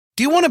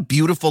Do you want a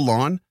beautiful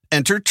lawn?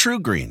 Enter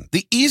TruGreen,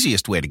 the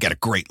easiest way to get a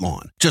great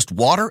lawn. Just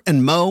water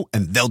and mow,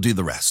 and they'll do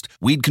the rest.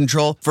 Weed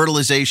control,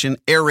 fertilization,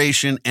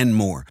 aeration, and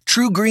more.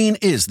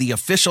 TruGreen is the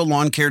official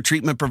lawn care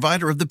treatment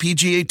provider of the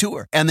PGA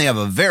Tour, and they have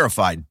a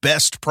verified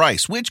best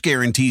price, which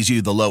guarantees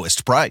you the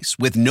lowest price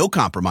with no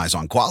compromise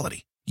on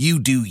quality. You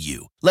do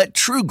you. Let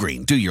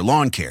TruGreen do your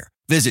lawn care.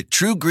 Visit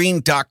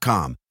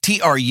TruGreen.com,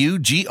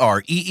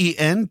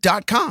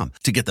 TruGreen.com,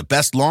 to get the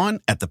best lawn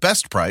at the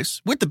best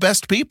price with the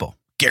best people.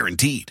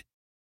 Guaranteed.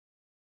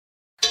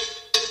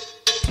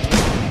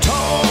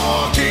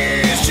 Talk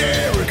is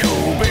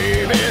Jericho,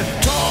 baby.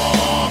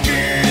 Talk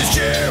is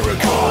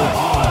Jericho.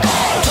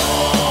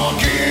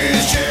 Talk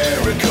is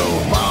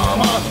Jericho,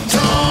 mama.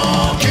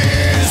 Talk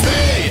is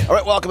me. All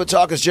right, welcome to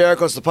Talk is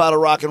Jericho. It's the pot of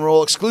rock and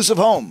roll exclusive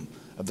home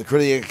of the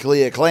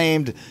critically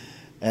acclaimed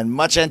and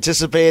much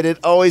anticipated,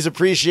 always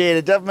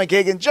appreciated Duff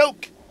McKagan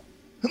joke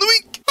of the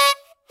week.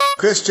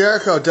 Chris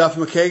Jericho, Duff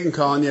McKagan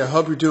calling you. I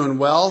hope you're doing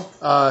well.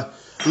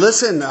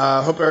 Listen,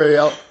 hope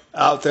everybody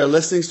out there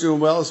listening's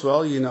doing well as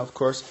well, you know, of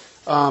course.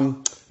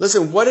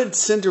 Listen, what did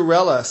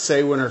Cinderella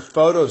say when her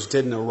photos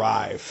didn't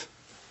arrive?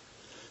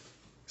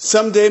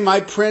 Someday my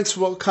prince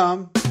will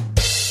come.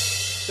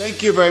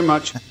 Thank you very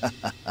much.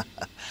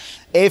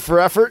 A for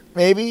effort,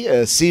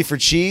 maybe. C for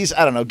cheese.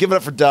 I don't know. Give it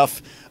up for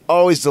Duff.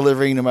 Always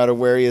delivering no matter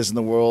where he is in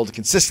the world,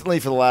 consistently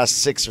for the last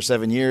 6 or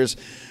 7 years.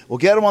 We'll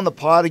get him on the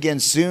pod again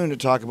soon to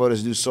talk about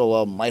his new solo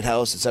album,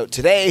 Lighthouse. It's out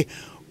today.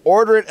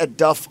 Order it at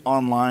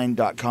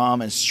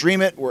duffonline.com and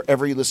stream it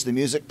wherever you listen to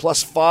music.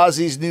 Plus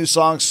Fozzie's new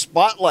song,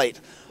 Spotlight,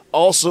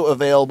 also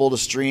available to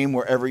stream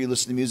wherever you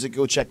listen to music.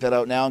 Go check that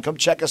out now. And come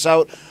check us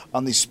out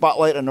on the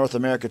Spotlight on North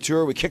America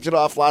tour. We kicked it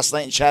off last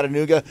night in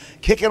Chattanooga,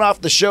 kicking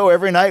off the show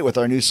every night with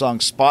our new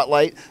song,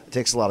 Spotlight. It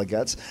takes a lot of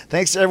guts.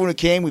 Thanks to everyone who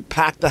came. We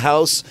packed the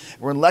house.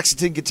 We're in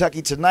Lexington,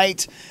 Kentucky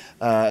tonight.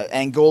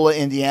 Angola,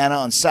 Indiana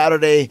on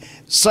Saturday,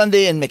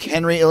 Sunday in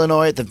McHenry,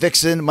 Illinois at the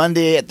Vixen,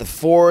 Monday at the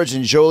Forge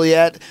in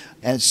Joliet,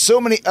 and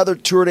so many other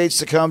tour dates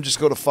to come. Just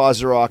go to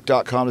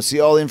FozzieRock.com to see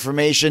all the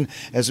information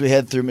as we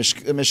head through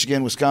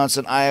Michigan,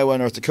 Wisconsin, Iowa,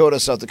 North Dakota,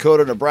 South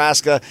Dakota,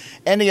 Nebraska,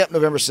 ending up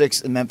November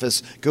 6th in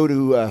Memphis. Go to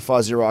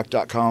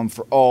FozzieRock.com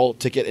for all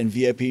ticket and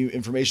VIP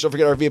information. Don't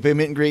forget our VIP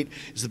meet and greet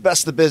is the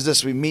best of the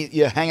business. We meet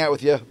you, hang out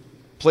with you,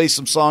 play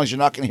some songs you're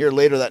not going to hear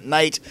later that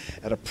night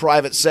at a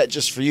private set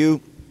just for you.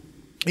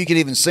 You can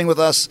even sing with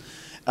us.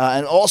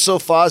 And also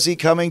Fozzie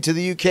coming to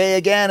the UK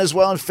again as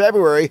well in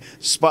February.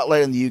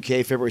 Spotlight in the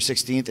UK, February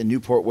 16th in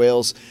Newport,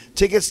 Wales.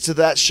 Tickets to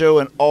that show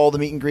and all the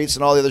meet and greets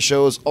and all the other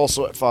shows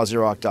also at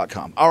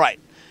FozzieRock.com. All right.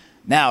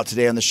 Now,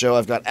 today on the show,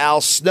 I've got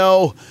Al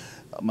Snow,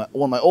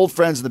 one of my old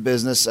friends in the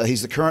business.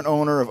 He's the current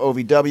owner of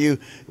OVW,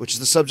 which is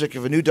the subject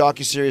of a new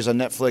docuseries on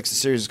Netflix. The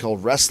series is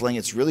called Wrestling.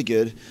 It's really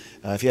good.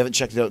 If you haven't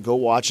checked it out, go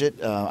watch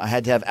it. I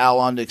had to have Al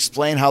on to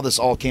explain how this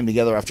all came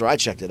together after I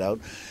checked it out.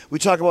 We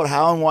talk about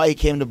how and why he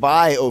came to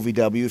buy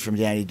OVW from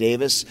Danny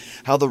Davis,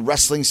 how the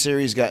wrestling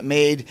series got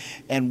made,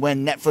 and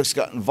when Netflix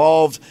got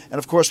involved. And,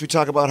 of course, we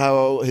talk about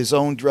how his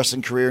own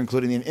wrestling career,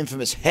 including the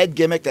infamous head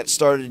gimmick that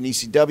started in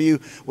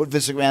ECW, what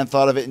Vince McMahon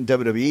thought of it in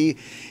WWE.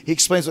 He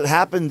explains what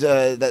happened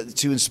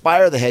to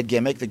inspire the head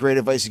gimmick, the great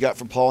advice he got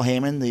from Paul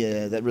Heyman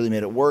that really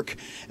made it work,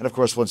 and, of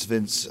course, once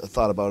Vince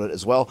thought about it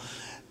as well.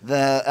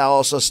 Al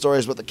also has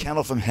stories about the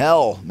Kennel from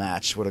Hell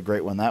match. What a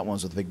great one that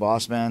was with Big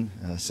Boss Man.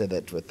 Said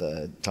that with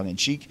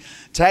tongue-in-cheek.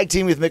 Tag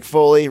team with Mick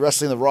Foley,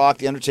 wrestling The Rock,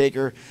 The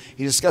Undertaker.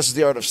 He discusses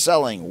the art of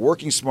selling,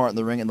 working smart in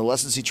the ring, and the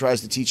lessons he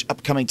tries to teach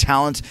upcoming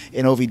talent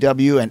in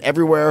OVW and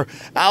everywhere.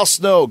 Al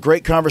Snow,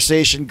 great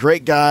conversation,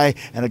 great guy,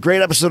 and a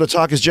great episode of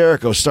Talk is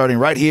Jericho starting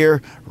right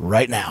here,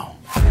 right now.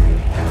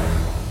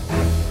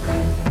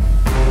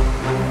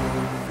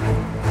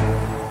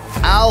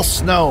 Al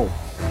Snow.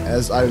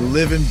 As I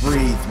live and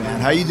breathe, man.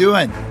 How you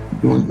doing?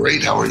 Doing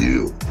great. How are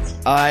you?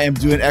 I am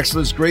doing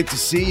excellent. It's great to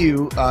see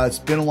you. It's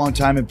been a long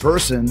time in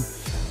person,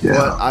 Yeah.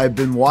 but I've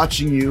been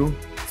watching you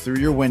through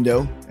your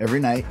window every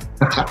night.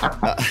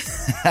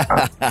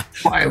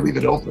 Why I leave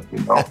it open,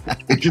 you know?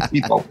 It should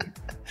keep open.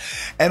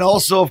 And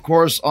also, of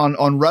course,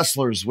 on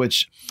Wrestlers,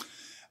 which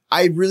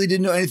I really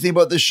didn't know anything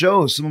about this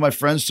show. Some of my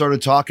friends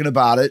started talking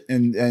about it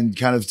and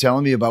kind of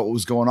telling me about what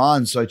was going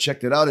on. So I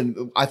checked it out,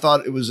 and I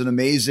thought it was an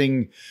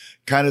amazing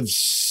kind of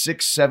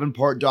 6-7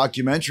 part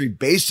documentary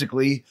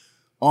basically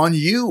on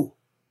you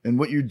and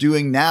what you're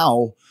doing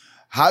now.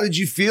 How did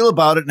you feel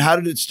about it, and how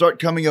did it start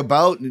coming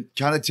about? And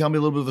kind of tell me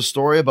a little bit of a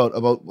story about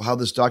how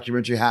this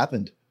documentary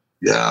happened.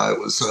 Yeah, it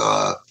was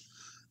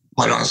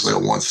quite honestly a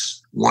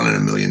one in a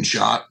million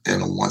shot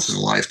and a once in a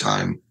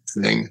lifetime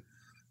thing.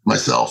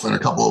 Myself and a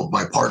couple of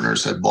my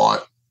partners had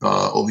bought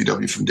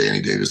OVW from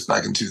Danny Davis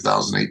back in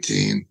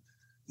 2018.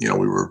 You know,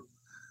 we were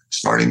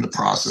starting the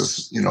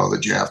process, you know,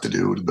 that you have to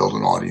do to build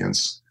an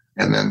audience.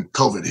 And then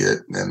COVID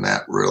hit, and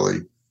that really,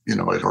 you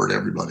know, it hurt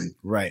everybody.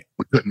 Right.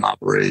 We couldn't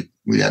operate.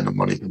 We had no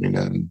money coming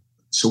in.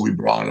 So we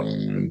brought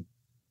on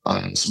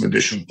some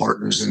additional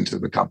partners into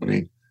the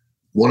company.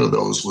 One of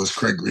those was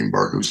Craig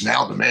Greenberg, who's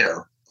now the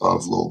mayor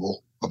of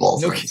Louisville, of all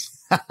things.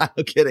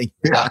 No kidding.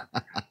 Yeah.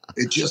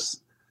 It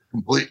just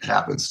complete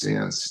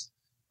happenstance.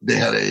 they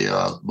had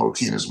both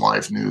he and his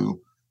wife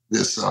knew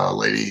this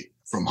lady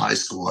from high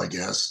school, I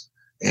guess.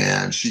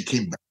 And she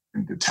came back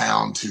into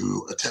town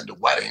to attend a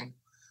wedding.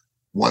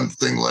 One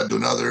thing led to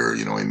another.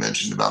 He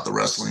mentioned about the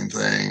wrestling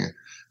thing,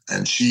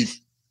 and she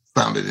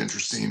found it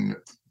interesting,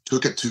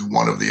 took it to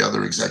one of the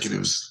other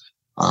executives.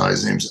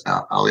 His name's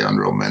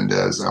Alejandro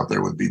Mendez out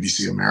there with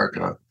BBC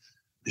America.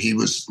 He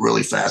was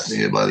really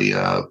fascinated by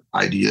the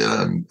idea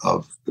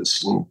of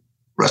this little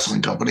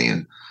wrestling company.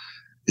 And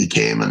he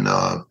came and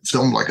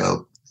filmed like a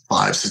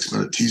 5-6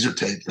 minute teaser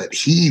tape that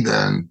he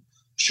then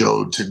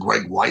showed to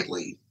Greg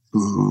Whiteley,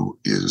 who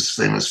is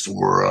famous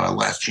for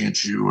Last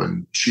Chance U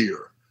and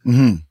Cheer.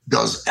 Mm-hmm.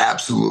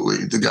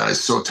 The guy's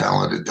so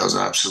talented, does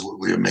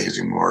absolutely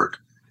amazing work.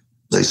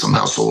 They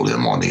somehow sold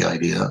him on the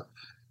idea.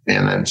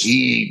 And then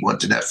he went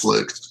to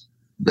Netflix.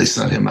 They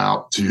sent him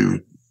out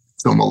to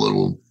film a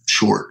little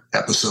short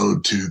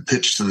episode to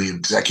pitch to the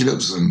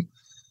executives. And,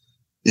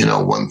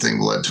 one thing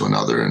led to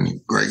another.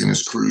 And Greg and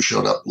his crew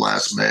showed up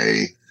last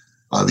May,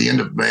 the end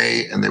of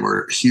May, and they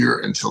were here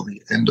until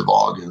the end of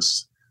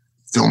August,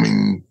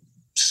 filming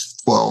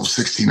 12,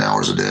 16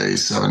 hours a day,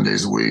 7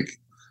 days a week.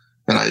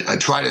 And I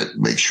try to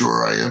make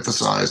sure I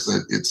emphasize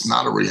that it's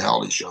not a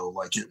reality show.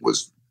 Like, it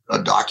was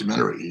a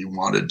documentary.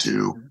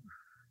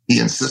 He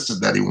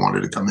insisted that he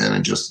wanted to come in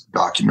and just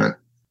document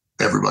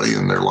everybody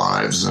in their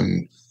lives.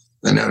 And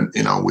then,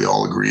 we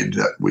all agreed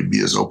that we'd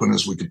be as open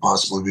as we could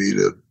possibly be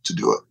to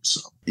do it.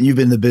 So you've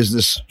been in the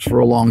business for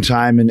a long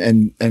time.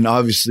 And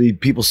obviously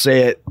people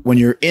say it when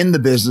you're in the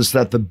business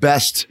that the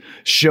best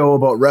show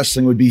about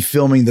wrestling would be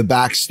filming the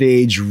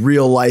backstage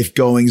real life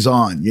goings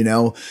on,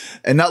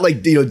 and not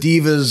like,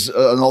 Divas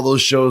and all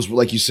those shows,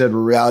 like you said,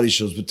 were reality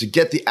shows, but to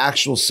get the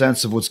actual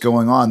sense of what's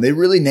going on. They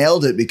really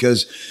nailed it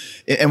because,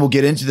 and we'll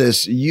get into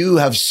this, you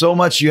have so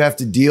much you have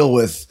to deal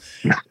with,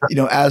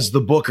 as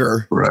the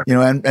booker, right.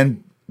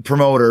 And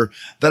promoter,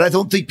 that I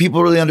don't think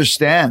people really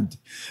understand.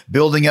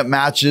 Building up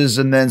matches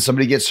and then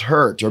somebody gets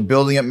hurt, or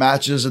building up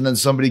matches and then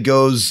somebody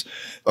goes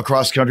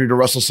across country to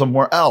wrestle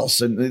somewhere else.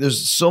 And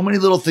there's so many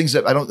little things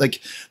that I don't like.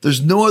 There's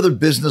no other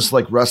business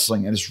like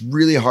wrestling, and it's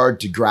really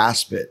hard to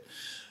grasp it.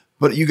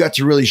 But you got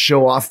to really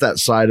show off that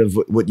side of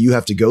what you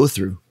have to go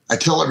through. I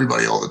tell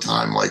everybody all the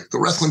time, like, the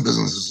wrestling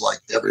business is like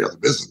every other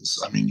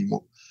business. I mean,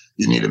 you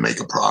need to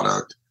make a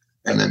product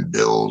and then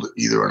build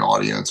either an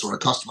audience or a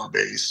customer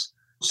base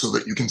so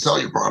that you can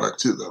sell your product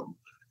to them.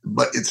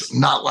 But it's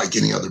not like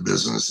any other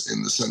business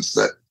in the sense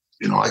that,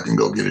 I can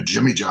go get a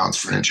Jimmy John's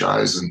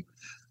franchise and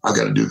I've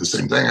got to do the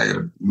same thing. I got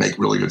to make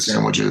really good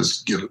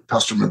sandwiches, get a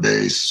customer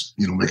base,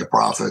 make a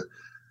profit.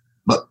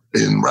 But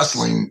in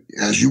wrestling,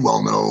 as you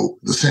well know,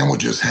 the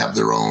sandwiches have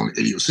their own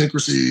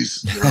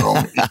idiosyncrasies, their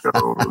own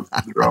egos,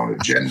 their own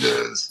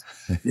agendas,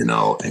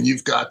 and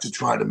you've got to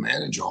try to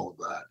manage all of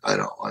that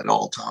at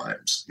all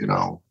times,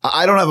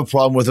 I don't have a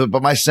problem with it,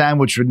 but my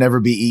sandwich would never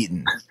be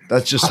eaten.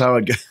 That's just how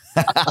it goes.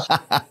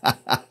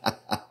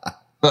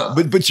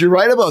 But you're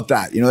right about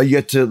that. You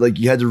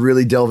had to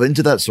really delve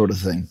into that sort of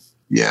thing.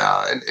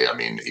 Yeah. And I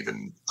mean,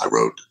 even I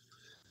wrote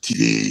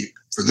TV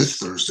for this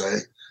Thursday.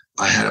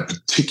 I had a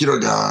particular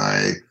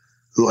guy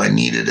who I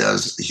needed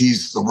as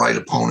he's the right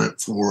opponent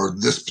for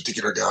this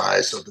particular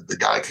guy so that the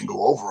guy can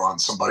go over on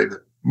somebody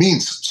that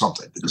means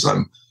something, because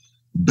I'm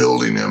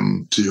building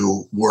him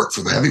to work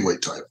for the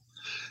heavyweight title.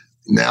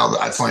 Now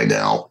that I find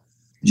out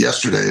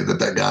yesterday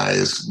that guy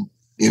is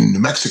in New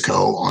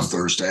Mexico on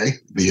Thursday,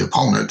 the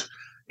opponent.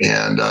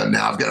 And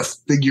now I've got to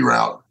figure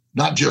out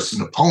not just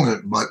an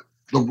opponent, but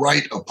the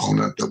right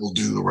opponent that will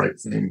do the right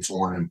thing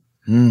for him.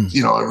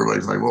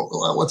 Everybody's like, well,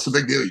 what's the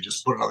big deal? You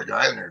just put another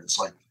guy in there. It's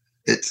like,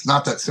 it's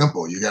not that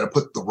simple. You got to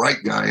put the right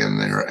guy in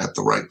there at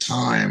the right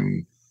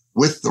time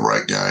with the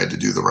right guy to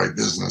do the right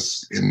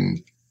business.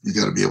 And you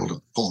got to be able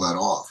to pull that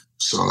off.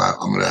 So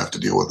I'm going to have to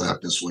deal with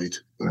that this week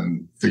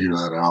and figure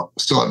that out.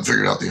 Still haven't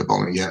figured out the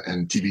opponent yet,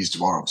 and TV's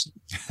tomorrow.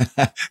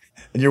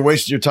 And you're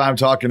wasting your time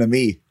talking to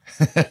me.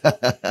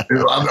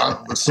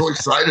 I'm so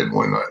excited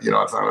when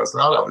I found this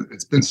out.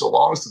 It's been so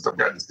long since I've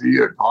gotten to see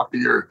you, talk to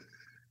you, or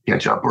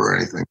catch up or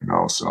anything,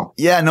 So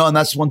yeah, no, and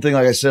that's one thing.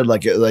 Like I said,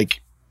 like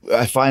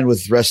I find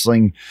with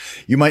wrestling,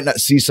 you might not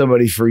see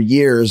somebody for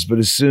years, but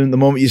the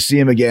moment you see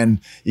him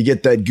again, you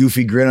get that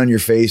goofy grin on your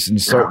face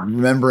and start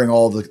remembering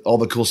all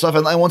the cool stuff.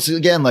 And once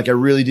again, I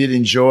really did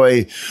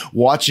enjoy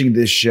watching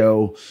this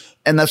show.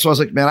 And that's why I was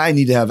like, man, I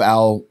need to have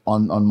Al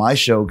on my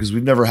show, because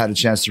we've never had a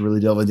chance to really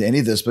delve into any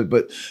of this. But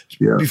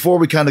before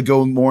we kind of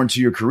go more into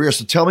your career,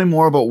 so tell me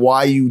more about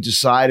why you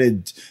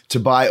decided to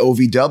buy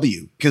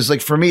OVW. Because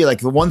for me,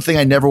 the one thing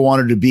I never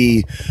wanted to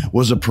be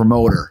was a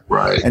promoter.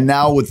 Right. And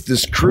now with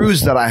this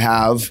cruise that I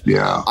have,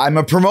 I'm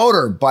a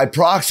promoter by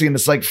proxy. And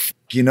it's like,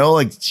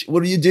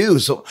 what do you do?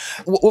 So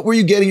what were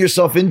you getting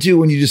yourself into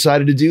when you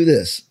decided to do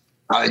this?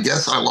 I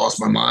guess I lost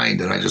my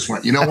mind and I just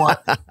went, you know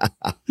what?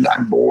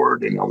 I'm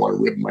bored and I want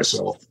to live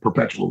myself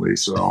perpetually.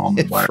 So I'm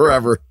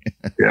forever.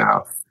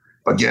 Yeah.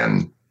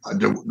 Again,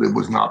 it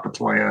was not the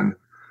plan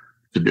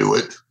to do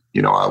it.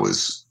 I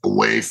was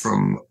away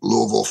from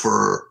Louisville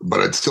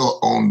but I'd still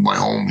owned my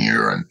home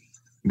here and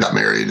got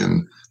married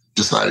and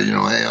decided, hey,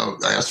 I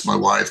asked my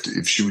wife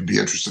if she would be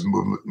interested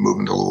in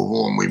moving to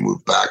Louisville, and we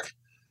moved back.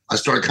 I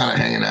started kind of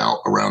hanging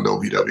out around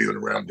OVW and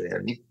around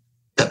Danny.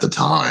 At the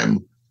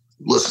time,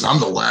 listen, I'm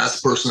the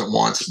last person that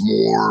wants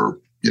more,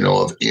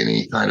 of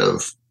any kind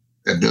of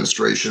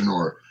administration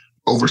or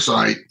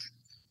oversight.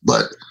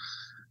 But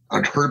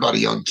I'd heard about a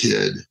young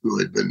kid who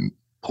had been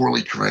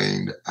poorly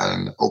trained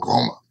in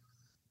Oklahoma.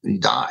 He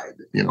died.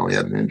 He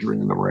had an injury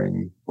in the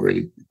ring where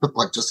he looked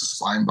like just a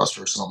spine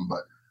buster or something,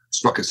 but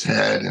struck his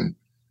head and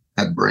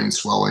had brain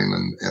swelling,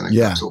 and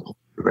got to a point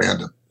where they had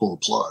to pull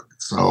the plug.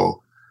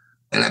 So,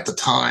 and at the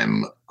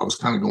time, I was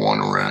kind of going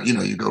around,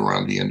 you go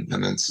around the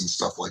independents and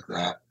stuff like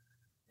that.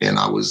 And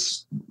I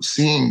was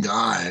seeing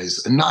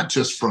guys, and not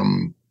just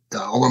from,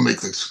 I want to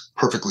make this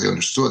perfectly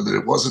understood, that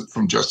it wasn't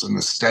from just an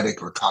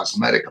aesthetic or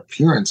cosmetic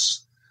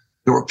appearance.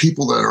 There were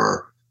people that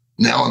are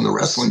now in the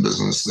wrestling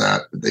business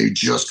that they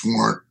just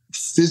weren't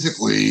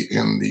physically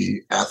in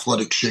the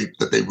athletic shape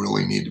that they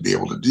really need to be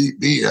able to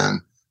be in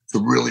to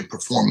really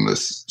perform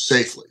this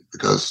safely.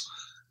 Because,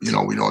 we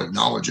don't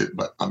acknowledge it,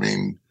 but I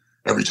mean,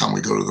 every time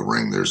we go to the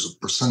ring, there's a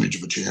percentage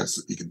of a chance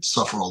that you could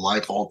suffer a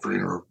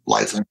life-altering or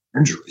life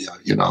injury,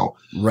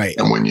 Right.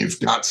 And when you've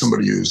got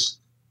somebody who's,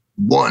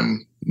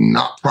 one,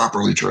 not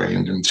properly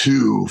trained, and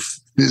two,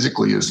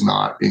 physically is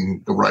not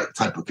in the right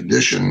type of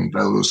condition,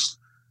 those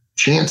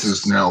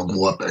chances now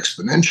go up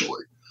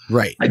exponentially.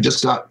 Right. I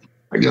guess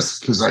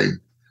because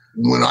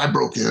when I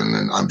broke in,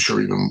 and I'm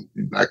sure even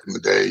back in the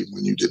day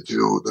when you did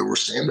too, there were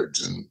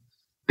standards, and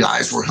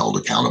guys were held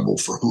accountable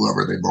for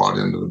whoever they brought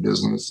into the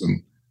business.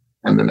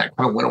 And then that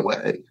kind of went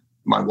away.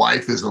 My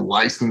wife is a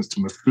licensed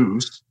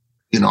masseuse.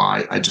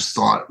 I just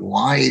thought,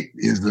 why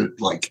is it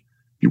like,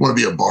 you want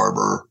to be a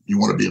barber, you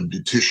want to be a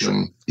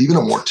beautician, even a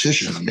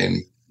mortician? I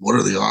mean, what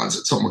are the odds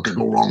that something could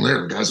go wrong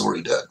there? The guy's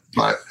already dead.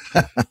 But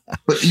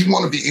you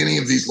want to be any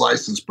of these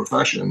licensed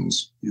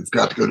professions, you've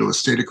got to go to a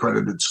state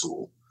accredited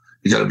school.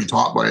 You got to be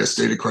taught by a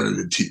state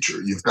accredited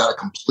teacher. You've got to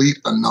complete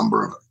a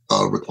number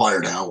of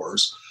required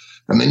hours.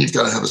 And then you've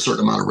got to have a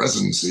certain amount of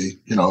residency,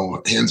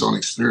 hands-on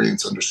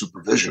experience under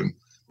supervision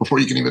before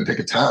you can even take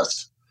a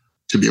test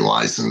to be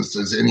licensed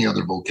as any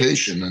other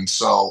vocation. And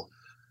so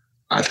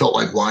I felt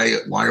like, why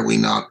are we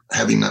not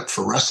having that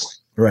for wrestling?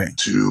 Right.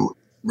 To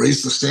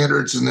raise the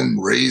standards and then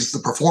raise the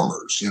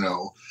performers.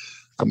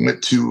 I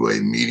went to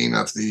a meeting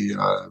of the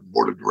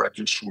board of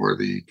directors for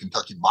the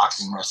Kentucky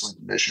Boxing Wrestling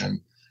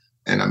Commission,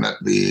 and I met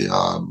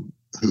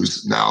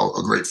who's now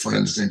a great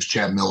friend. His name's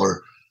Chad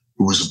Miller,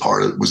 who was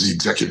was the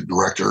executive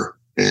director.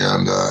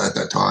 And at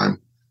that time,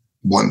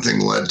 one thing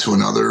led to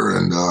another.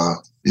 And,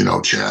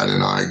 Chad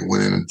and I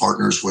went in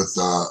partners with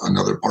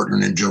another partner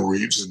named Joe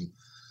Reeves, and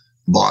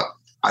bought,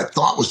 I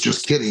thought was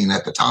just kidding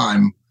at the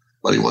time,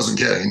 but he wasn't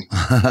kidding.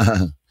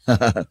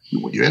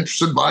 Were you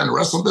interested in buying a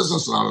wrestling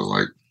business? And I was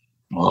like,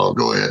 oh,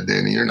 go ahead,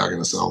 Danny, you're not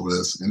going to sell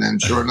this. And then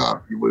sure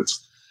enough, he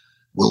was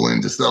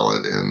willing to sell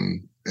it.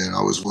 And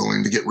I was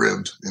willing to get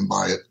ribbed and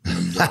buy it.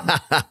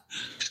 And,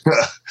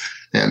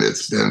 and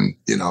it's been,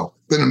 been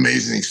an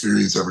amazing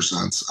experience ever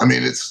since. I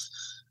mean, it's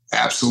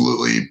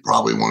absolutely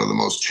probably one of the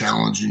most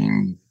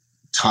challenging,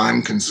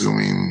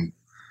 time-consuming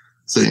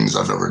things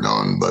I've ever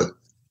done, but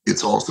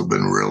it's also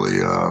been really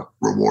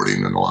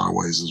rewarding in a lot of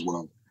ways as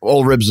well.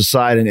 All ribs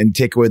aside, and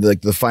take away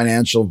the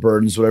financial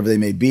burdens, whatever they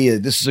may be,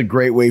 this is a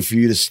great way for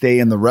you to stay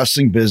in the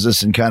wrestling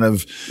business and kind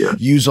of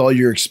use all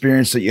your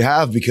experience that you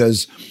have.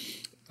 Because,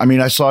 I mean,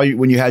 I saw you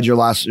when you had your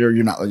last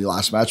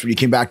match, when you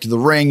came back to the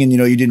ring, and,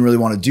 you didn't really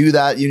want to do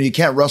that. You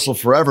can't wrestle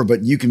forever,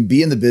 but you can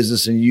be in the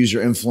business and use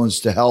your influence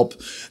to help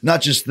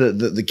not just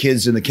the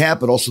kids in the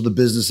camp, but also the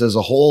business as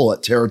a whole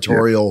at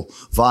Territorial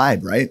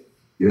Vibe, right?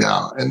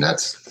 Yeah. And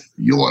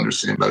you'll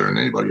understand better than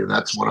anybody. And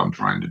that's what I'm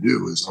trying to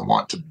do is I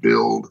want to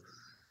build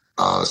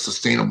a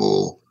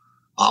sustainable,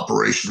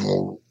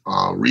 operational,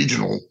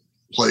 regional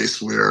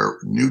place where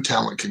new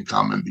talent can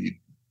come and be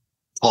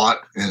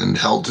taught and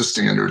held to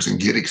standards and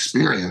get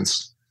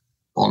experience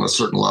on a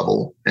certain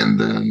level, and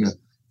then,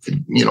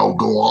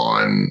 go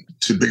on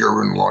to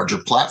bigger and larger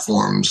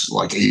platforms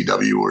like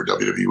AEW or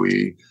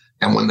WWE.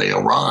 And when they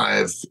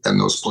arrive in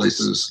those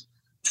places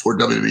for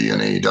WWE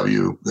and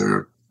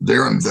AEW,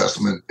 their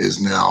investment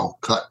is now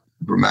cut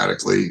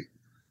dramatically,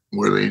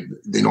 where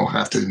they don't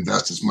have to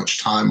invest as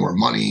much time or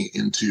money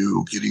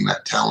into getting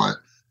that talent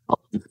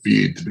up to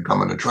speed to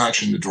become an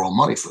attraction to draw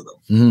money for them.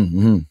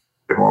 Mm-hmm.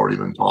 They've already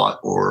been taught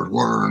or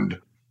learned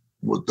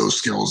what those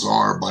skills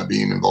are by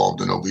being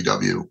involved in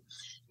OVW.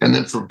 And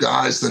then for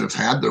guys that have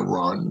had their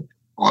run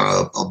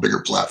on a bigger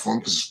platform,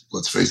 because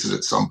let's face it,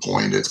 at some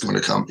point it's going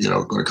to come,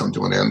 going to come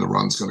to an end. The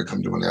run's going to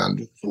come to an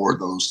end for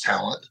those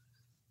talent,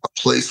 a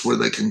place where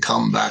they can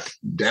come back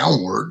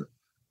downward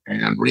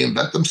and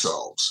reinvent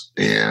themselves,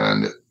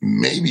 and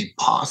maybe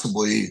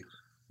possibly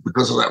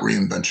because of that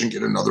reinvention,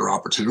 get another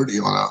opportunity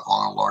on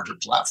a larger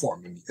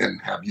platform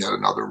and have yet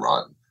another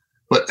run.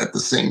 But at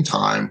the same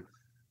time,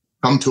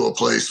 come to a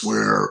place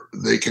where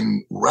they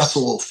can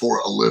wrestle for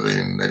a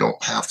living. They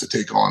don't have to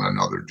take on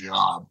another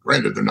job.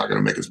 Granted, they're not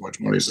going to make as much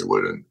money as they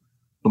would in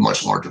the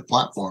much larger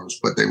platforms,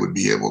 but they would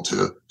be able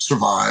to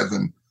survive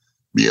and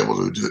be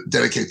able to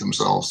dedicate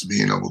themselves to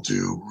being able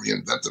to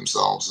reinvent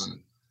themselves and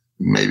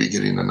maybe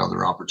getting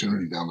another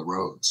opportunity down the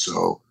road.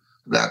 So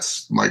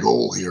that's my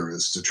goal here,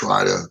 is to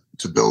try to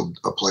build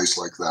a place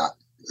like that.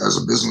 As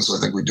a business, I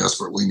think we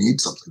desperately need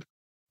something.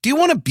 Do you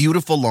want a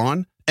beautiful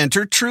lawn?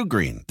 Enter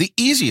TruGreen, the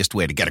easiest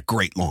way to get a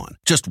great lawn.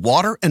 Just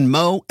water and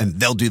mow,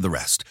 and they'll do the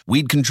rest.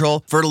 Weed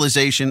control,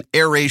 fertilization,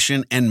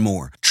 aeration, and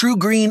more.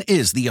 TruGreen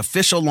is the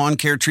official lawn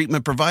care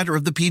treatment provider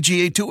of the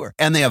PGA Tour,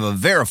 and they have a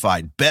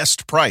verified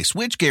best price,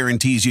 which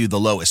guarantees you the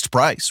lowest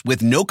price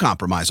with no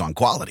compromise on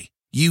quality.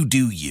 You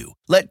do you.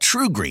 Let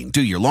TruGreen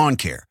do your lawn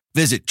care.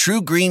 Visit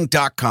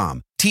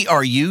TruGreen.com,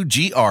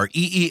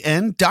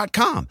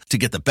 TruGreen.com, to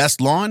get the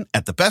best lawn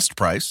at the best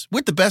price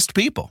with the best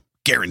people.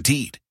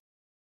 Guaranteed.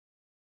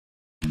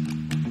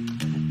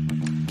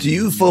 Do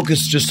you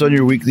focus just on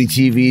your weekly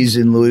TVs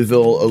in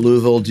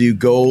Louisville? Do you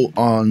go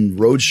on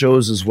road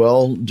shows as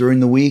well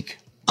during the week?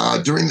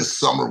 During the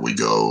summer, we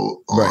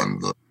go on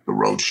the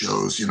road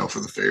shows,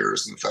 for the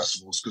fairs and the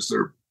festivals, because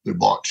they're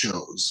bought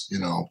shows,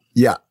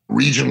 Yeah.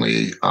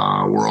 Regionally,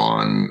 we're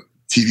on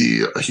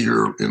TV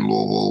here in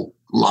Louisville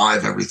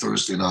live every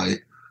Thursday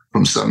night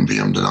from 7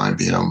 p.m. to 9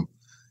 p.m.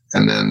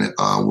 And then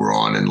we're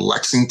on in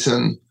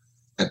Lexington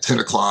at 10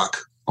 o'clock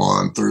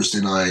on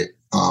Thursday night.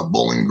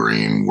 Bowling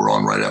Green, we're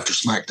on right after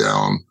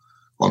SmackDown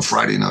on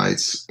Friday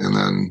nights. And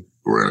then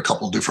we're in a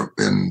couple different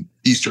in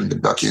Eastern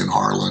Kentucky and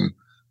Harlan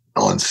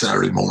on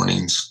Saturday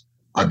mornings,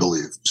 I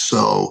believe.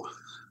 So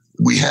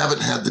we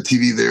haven't had the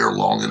TV there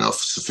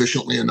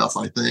sufficiently enough,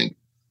 I think,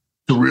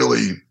 to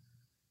really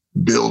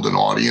build an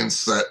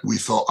audience that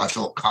I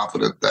felt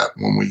confident that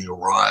when we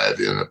arrive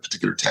in a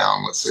particular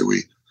town, let's say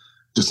we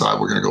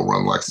decide we're going to go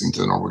run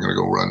Lexington or we're going to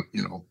go run,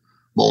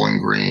 Bowling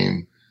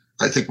Green.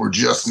 I think we're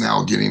just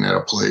now getting at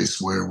a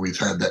place where we've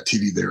had that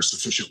TV there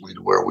sufficiently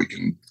to where we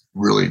can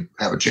really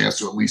have a chance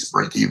to at least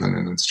break even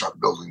and then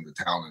start building the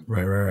town.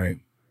 Right.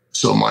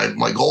 So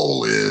my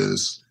goal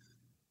is,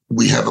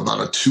 we have about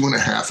a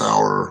 2.5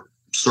 hour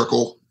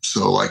circle.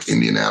 So like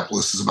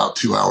Indianapolis is about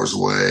 2 hours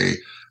away.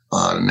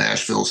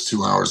 Nashville's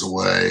 2 hours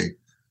away.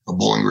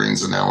 Bowling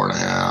Green's an hour and a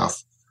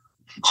half.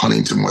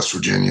 Huntington, West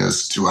Virginia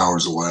is 2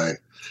 hours away.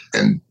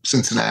 And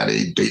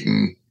Cincinnati,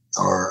 Dayton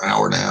are an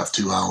hour and a half,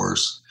 2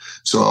 hours.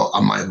 So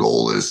my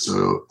goal is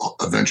to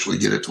eventually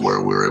get it to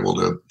where we're able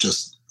to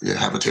just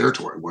have a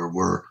territory where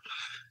we're,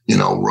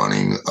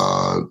 running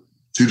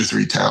 2 to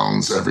 3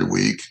 towns every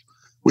week,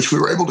 which we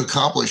were able to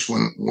accomplish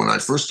when I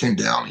first came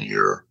down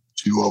here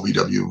to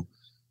OVW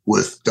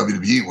with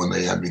WWE, when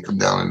they had me come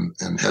down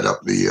and head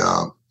up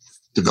the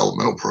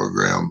developmental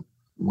program.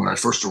 When I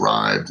first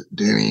arrived,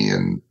 Danny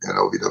and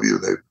OVW,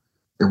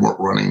 they weren't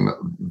running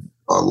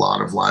a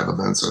lot of live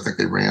events. I think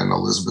they ran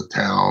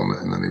Elizabethtown,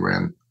 and then they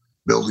ran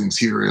buildings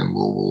here in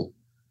Louisville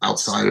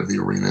outside of the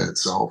arena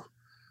itself.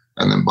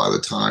 And then by the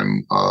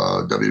time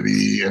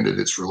WWE ended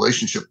its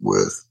relationship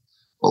with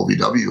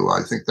OVW,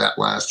 I think that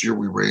last year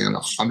we ran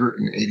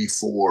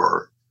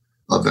 184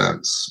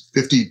 events.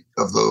 50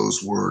 of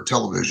those were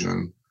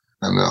television,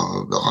 and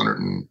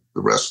the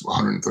rest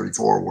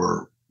 134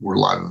 were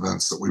live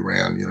events that we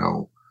ran,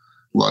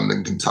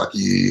 London,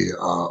 Kentucky,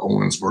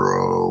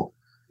 Owensboro,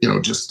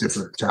 just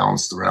different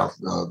towns throughout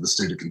the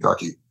state of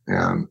Kentucky.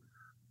 And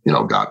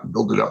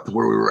built it up to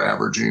where we were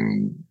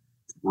averaging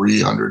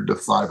 300 to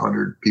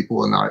 500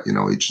 people a night,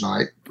 each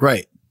night.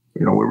 Right.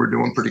 We were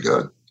doing pretty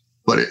good,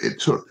 but it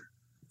took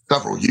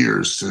several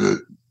years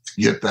to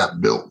get that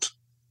built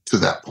to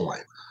that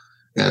point.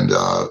 And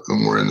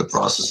we're in the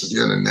process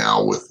again. And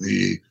now with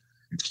the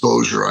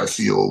exposure, I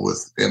feel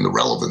and the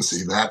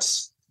relevancy,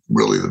 that's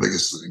really the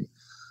biggest thing.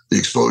 The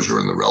exposure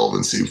and the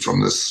relevancy from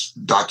this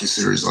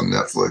docuseries on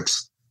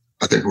Netflix,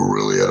 I think we're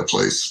really at a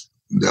place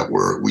that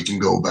we can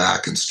go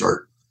back and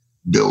start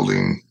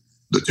building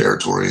the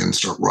territory and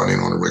start running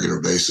on a regular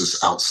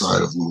basis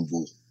outside of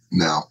Louisville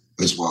now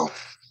as well.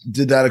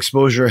 Did that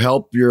exposure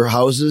help your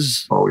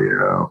houses? Oh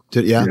yeah.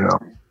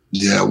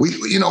 Yeah. We,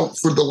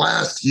 for the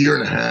last year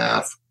and a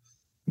half,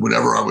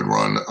 whenever I would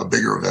run a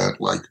bigger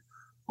event, like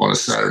on a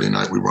Saturday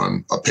night, we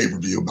run a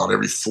pay-per-view. About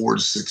every 4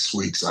 to 6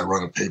 weeks, I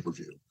run a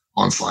pay-per-view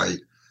on Fight,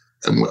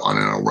 and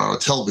I'll run a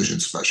television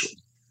special.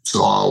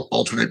 So I'll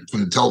alternate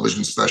between a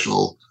television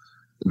special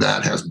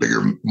that has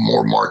bigger,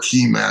 more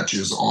marquee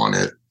matches on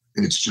it,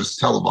 and it's just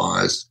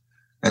televised.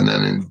 And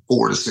then in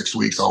 4 to 6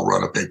 weeks, I'll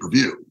run a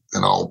pay-per-view,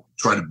 and I'll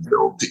try to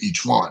build to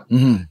each one.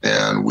 Mm-hmm.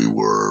 And we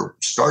were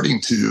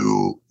starting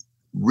to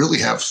really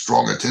have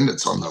strong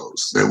attendance on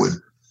those. They would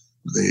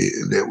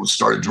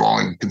started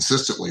drawing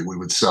consistently. We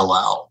would sell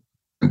out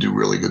and do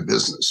really good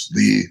business.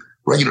 The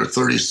regular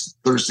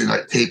Thursday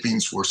night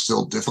tapings were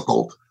still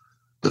difficult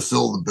to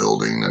fill the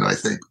building. And I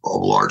think a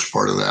large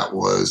part of that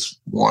was,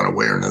 one,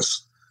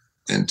 awareness,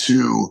 and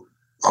two,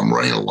 I'm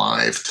running a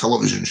live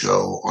television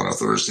show on a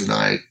Thursday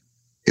night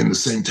in the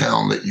same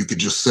town that you could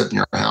just sit in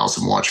your house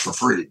and watch for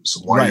free. So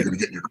why are you going to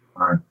get in your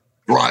car and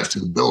drive to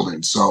the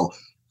building? So,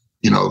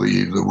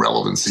 the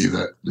relevancy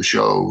that the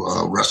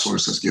show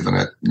Wrestlers has given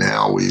it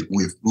now, we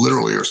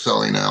literally are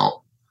selling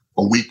out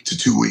a week to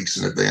 2 weeks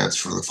in advance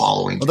for the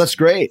following. Well, that's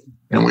great.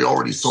 And we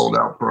already sold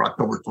out for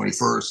October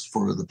 21st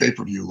for the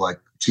pay-per-view like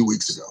 2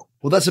 weeks ago.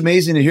 Well, that's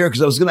amazing to hear,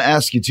 because I was going to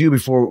ask you too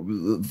before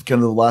kind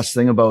of the last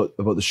thing about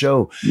the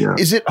show. Yeah.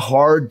 Is it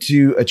hard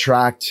to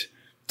attract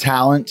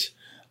talent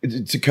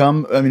to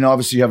come? I mean,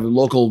 obviously you have a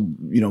local,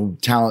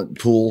 talent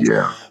pool,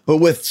 but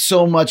with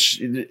so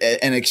much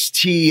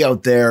NXT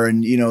out there,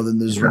 and then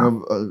there's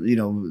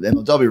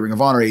MLW, Ring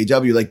of Honor,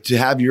 AEW, like to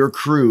have your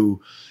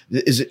crew.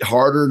 Is it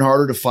harder and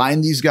harder to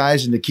find these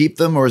guys and to keep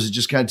them, or is it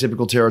just kind of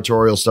typical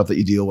territorial stuff that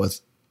you deal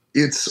with?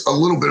 It's a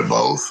little bit of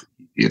both.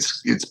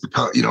 It's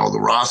because the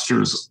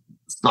roster's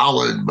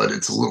solid, but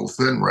it's a little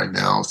thin right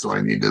now, so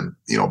I need to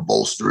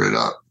bolster it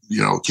up.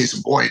 Case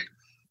in point,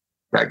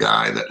 that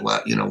guy that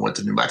went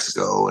to New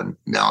Mexico, and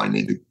now I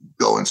need to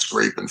go and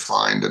scrape and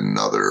find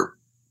another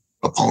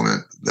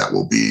opponent that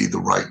will be the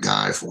right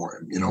guy for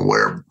him.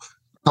 Where a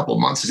couple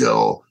of months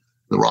ago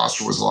the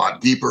roster was a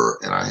lot deeper,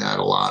 and I had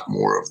a lot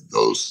more of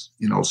those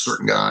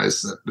certain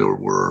guys that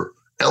were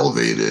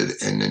elevated,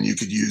 and then you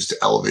could use to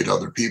elevate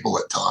other people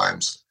at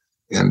times.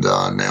 And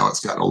now it's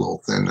gotten a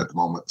little thin at the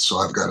moment, so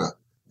I've got to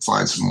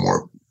find some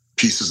more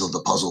pieces of the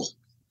puzzle,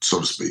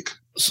 so to speak.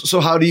 So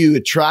how do you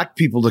attract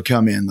people to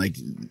come in? Like,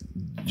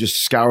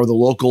 just scour the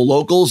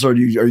locals, or are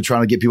you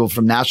trying to get people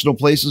from national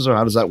places, or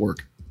how does that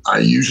work? I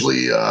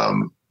usually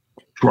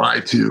try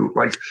to,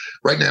 like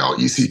right now,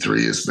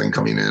 EC3 has been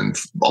coming in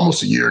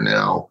almost a year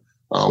now,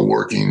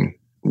 working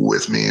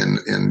with me and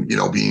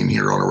being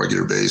here on a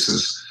regular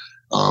basis,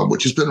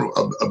 which has been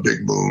a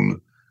big boon.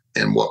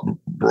 And what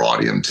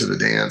brought him to the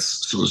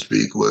dance, so to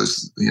speak,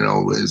 was,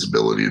 his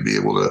ability to be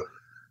able to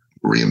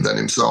reinvent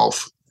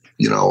himself.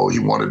 He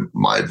wanted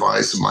my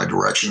advice and my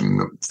direction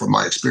from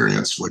my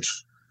experience,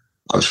 which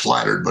I was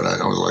flattered, but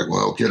I was like,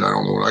 well, kid, I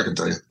don't know what I can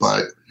tell you.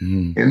 But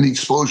in the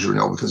exposure,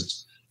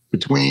 because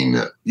between,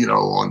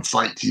 on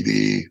Fight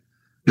TV,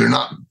 they're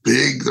not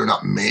big, they're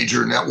not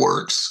major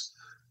networks,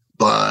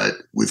 but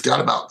we've got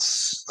about,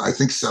 I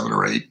think, 7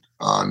 or 8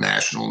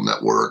 national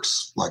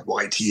networks like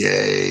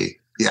YTA,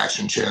 the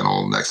Action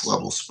Channel, Next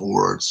Level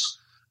Sports,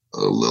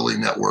 Lily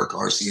Network,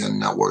 RCN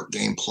Network,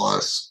 Game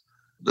Plus.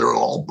 They're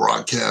all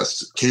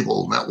broadcast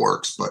cable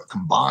networks, but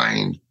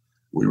combined,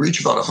 we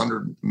reach about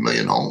 100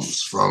 million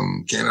homes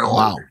from Canada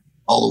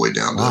all the way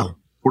down to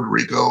Puerto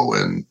Rico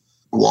and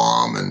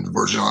Guam and the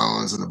Virgin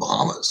Islands and the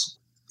Bahamas.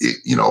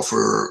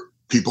 For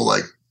people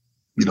like,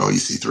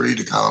 EC3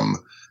 to come,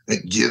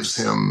 it gives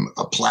him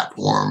a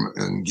platform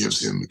and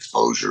gives him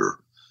exposure,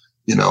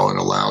 and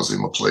allows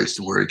him a place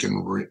to where he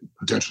can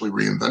potentially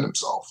reinvent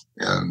himself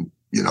and,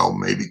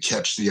 maybe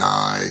catch the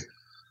eye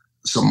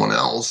someone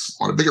else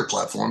on a bigger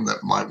platform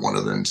that might want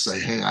to then say,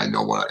 hey, I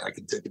know what I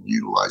can take and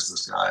utilize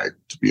this guy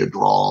to be a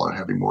draw and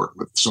have him work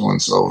with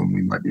so-and-so, and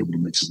we might be able to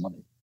make some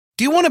money.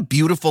 Do you want a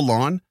beautiful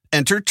lawn?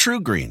 Enter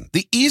TruGreen,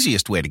 the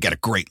easiest way to get a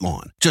great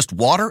lawn. Just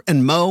water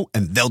and mow,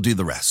 and they'll do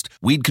the rest.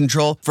 Weed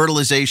control,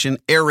 fertilization,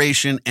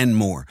 aeration, and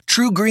more.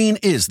 TruGreen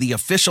is the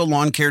official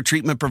lawn care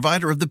treatment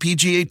provider of the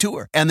PGA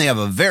Tour, and they have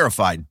a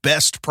verified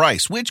best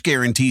price, which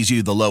guarantees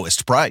you the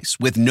lowest price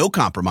with no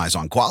compromise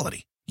on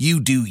quality.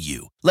 You do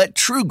you. Let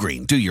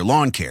TruGreen do your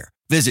lawn care.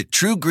 Visit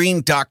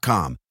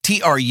TruGreen.com,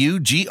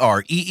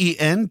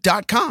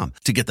 TruGreen.com,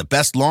 to get the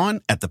best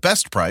lawn at the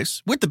best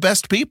price with the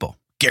best people.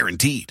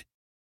 Guaranteed.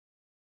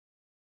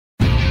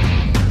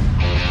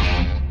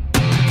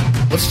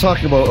 Let's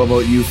talk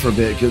about you for a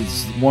bit,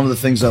 because one of the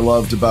things I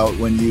loved about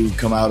when you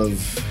come out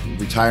of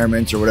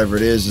retirement or whatever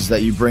it is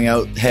that you bring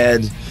out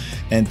Head,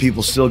 and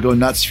people still go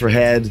nuts for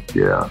Head.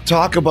 Yeah.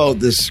 Talk about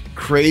this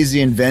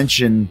crazy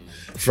invention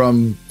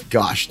from,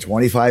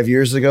 25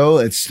 years ago.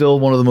 It's still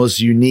one of the most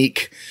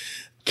unique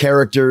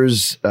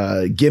characters,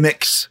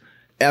 gimmicks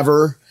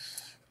ever.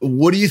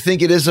 What do you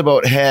think it is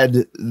about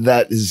Head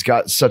that has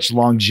got such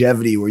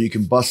longevity, where you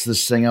can bust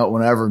this thing out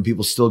whenever and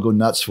people still go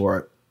nuts for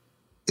it?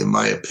 In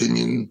my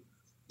opinion,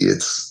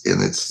 it's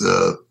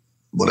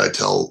what I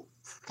tell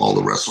all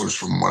the wrestlers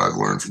from what I've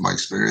learned from my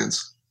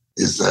experience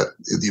is that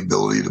the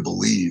ability to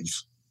believe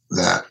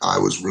that I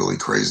was really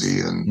crazy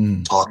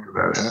and talking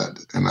about Head.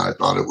 And I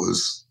thought it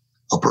was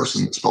a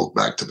person that spoke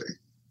back to me,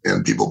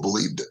 and people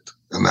believed it.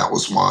 And that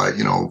was why,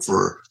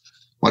 for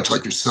much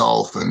like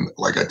yourself, and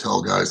like I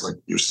tell guys like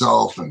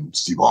yourself and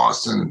Steve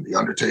Austin and The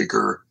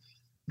Undertaker,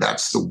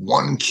 that's the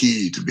one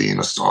key to being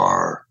a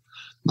star,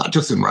 not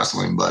just in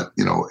wrestling, but,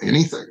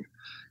 anything.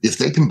 If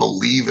they can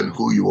believe in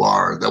who you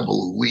are, they'll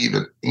believe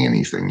in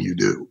anything you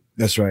do.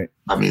 That's right.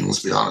 I mean,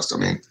 let's be honest. I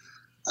mean,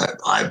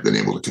 I've been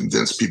able to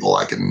convince people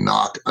I can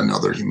knock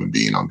another human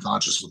being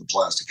unconscious with a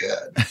plastic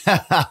head.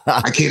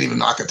 I can't even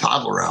knock a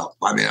toddler out.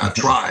 I mean, I've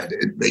tried.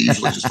 They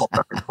usually just fall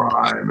back and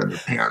cry, and then their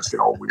parents get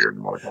all weird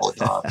and want to call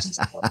the cops. And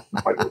stuff.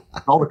 Like,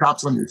 call the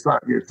cops on your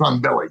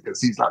son Billy,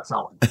 because he's not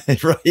selling.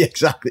 Right,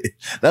 exactly.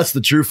 That's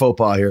the true faux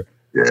pas here.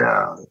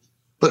 Yeah.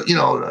 But,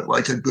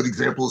 like a good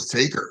example is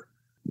Taker.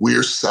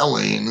 We're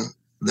selling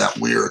that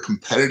we're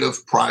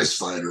competitive prize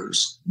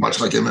fighters,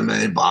 much like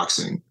MMA,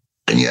 boxing,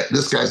 and yet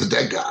this guy's a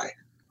dead guy.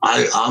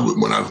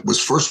 When I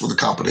was first with the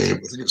company, I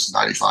think it was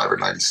 95 or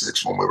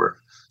 96 when we were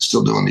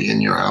still doing the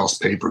In Your House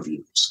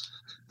pay-per-views.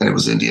 And it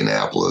was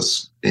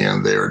Indianapolis,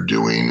 and they're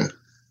doing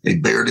a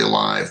Buried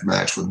Alive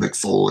match with Mick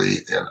Foley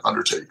and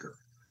Undertaker.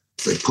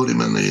 They put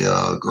him in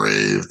the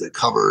grave, they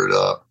cover it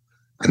up,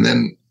 and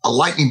then a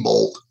lightning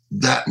bolt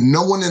that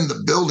no one in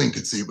the building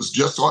could see, it was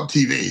just on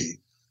TV,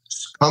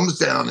 comes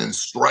down and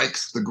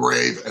strikes the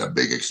grave, and a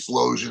big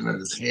explosion, and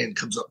his hand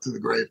comes up to the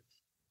grave,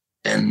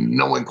 and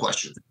no one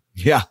questioned it.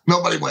 Yeah.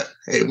 Nobody went,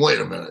 hey, wait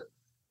a minute.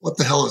 What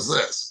the hell is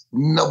this?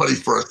 Nobody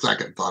for a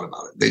second thought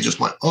about it. They just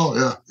went, oh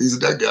yeah, he's a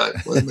dead guy.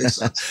 Well, it makes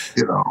sense,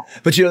 you know.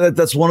 But you know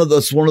that's one of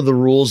the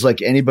rules. Like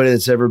anybody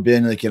that's ever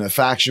been like in a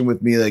faction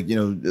with me, like you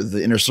know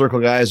the Inner Circle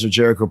guys or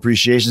Jericho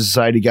Appreciation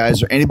Society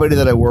guys or anybody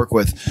that I work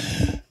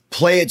with,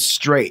 play it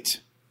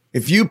straight.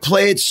 If you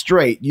play it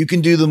straight, you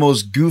can do the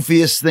most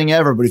goofiest thing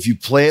ever. But if you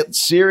play it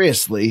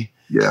seriously,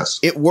 yes,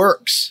 it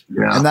works.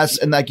 Yeah.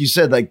 And like you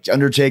said, like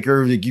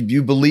Undertaker, like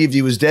you believed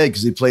he was dead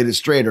because he played it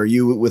straight, or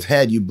you with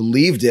Head, you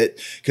believed it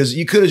because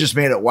you could have just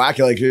made it wacky,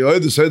 like, hey, oh,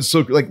 this head's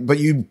so like, but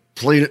you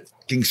played it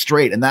fucking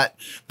straight, and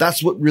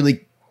that's what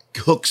really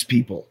hooks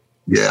people.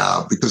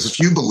 Yeah, because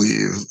if you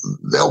believe,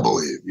 they'll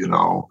believe, you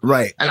know.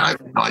 Right. And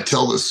I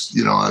tell this,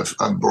 you know,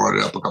 I've brought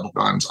it up a couple of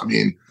times. I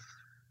mean,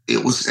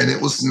 it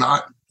was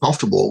not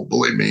comfortable,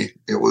 believe me.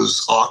 It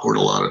was awkward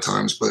a lot of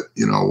times, but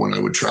you know, when I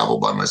would travel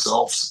by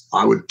myself,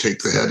 I would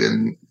take the Head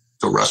in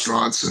to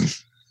restaurants and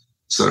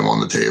set him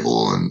on the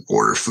table and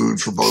order food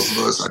for both of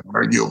us. I'd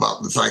argue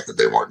about the fact that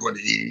they weren't going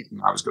to eat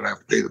and I was going to have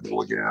to pay the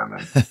bill again.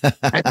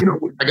 And you know,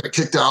 I got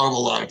kicked out of a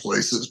lot of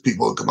places.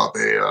 People would come up,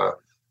 hey,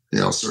 you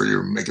know, sir,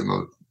 you're making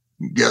the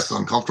guests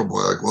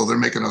uncomfortable. Like, well, they're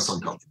making us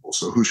uncomfortable.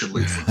 So who should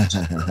leave first?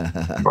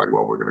 Like,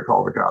 well, we're going to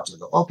call the cops. I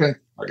go, okay,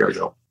 I got to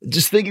go.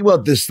 Just thinking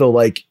about this though,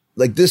 like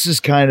this is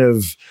kind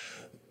of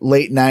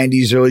late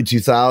 90s, early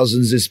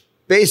 2000s. It's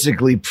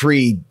basically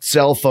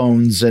pre-cell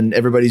phones and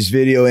everybody's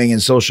videoing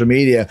and social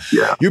media.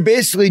 Yeah. You're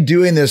basically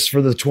doing this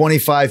for the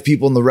 25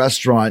 people in the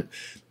restaurant,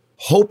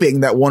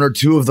 hoping that one or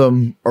two of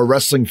them are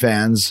wrestling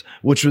fans,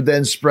 which would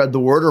then spread the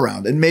word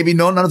around. And maybe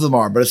none of them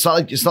are, but it's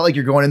not like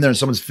you're going in there and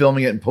someone's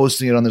filming it and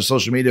posting it on their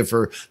social media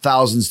for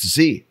thousands to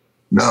see.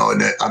 No,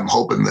 and I'm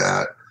hoping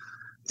that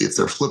if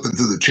they're flipping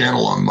through the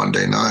channel on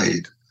Monday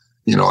night,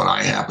 you know, and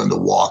I happen to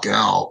walk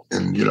out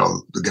and, you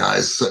know, the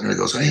guy's sitting there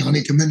goes, hey,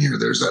 honey, come in here.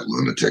 There's that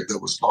lunatic that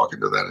was talking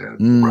to that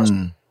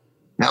head.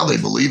 Now they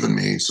believe in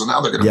me. So now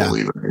they're going to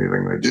believe in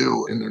anything they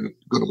do. And they're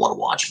going to want to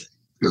watch me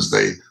because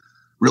they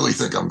really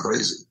think I'm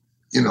crazy.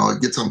 You know,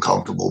 it gets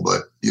uncomfortable,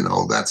 but, you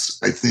know, that's,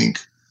 I think,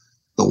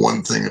 the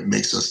one thing that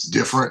makes us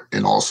different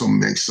and also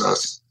makes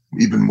us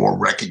even more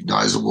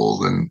recognizable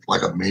than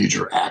like a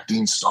major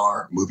acting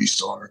star, movie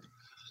star,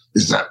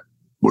 is that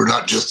we're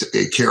not just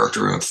a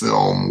character in a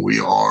film. We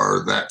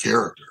are that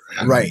character.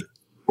 And right.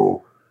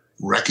 People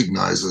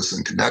recognize us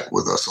and connect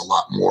with us a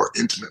lot more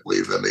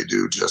intimately than they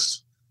do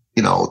just,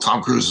 you know,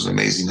 Tom Cruise is an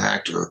amazing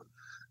actor,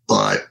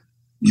 but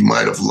you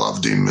might have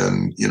loved him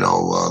in, you know,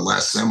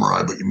 Last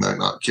Samurai, but you might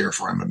not care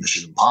for him in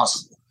Mission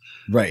Impossible.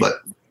 Right.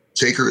 But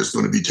Taker is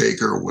going to be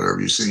Taker,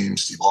 wherever you see him.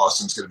 Steve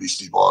Austin's going to be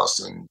Steve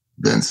Austin.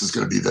 Vince is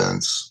going to be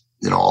Vince.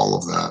 You know, all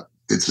of that.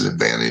 It's an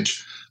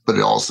advantage, but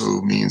it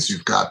also means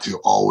you've got to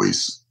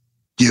always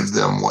give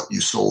them what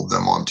you sold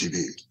them on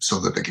TV so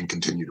that they can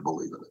continue to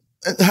believe in it.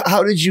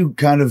 How did you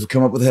kind of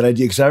come up with that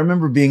idea? Because I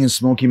remember being in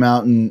Smoky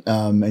Mountain,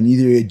 and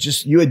either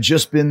you had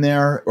just been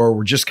there or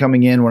were just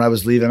coming in when I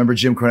was leaving. I remember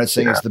Jim Cornette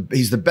saying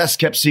he's the best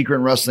kept secret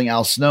in wrestling.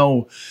 Al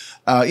Snow,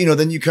 you know.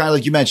 Then you kind of,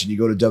 like you mentioned, you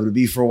go to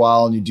WWE for a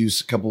while and you do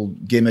a couple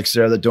gimmicks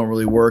there that don't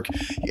really work.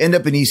 You end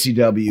up in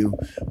ECW,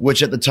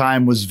 which at the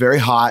time was very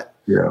hot.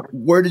 Yeah.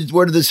 Where did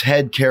this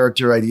Head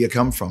character idea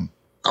come from?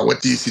 I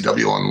went to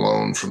ECW on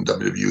loan from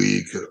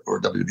WWE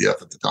or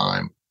WWF at the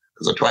time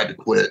because I tried to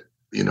quit.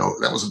 You know,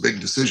 that was a big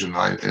decision.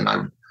 I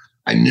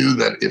knew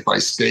that if I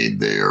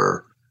stayed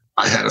there,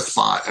 I had a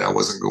spot and I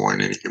wasn't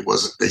going in. It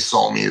wasn't, they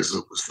saw me as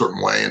a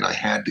certain way and I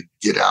had to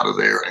get out of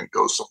there and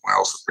go somewhere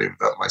else and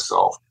reinvent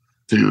myself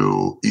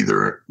to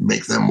either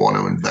make them want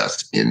to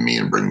invest in me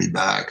and bring me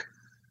back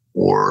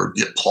or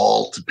get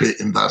Paul to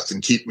invest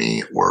and keep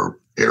me or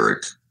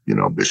Eric, you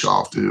know,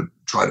 Bischoff to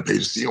try to pay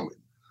to steal me.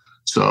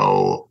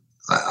 So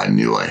I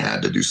knew I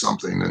had to do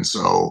something. And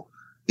so,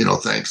 you know,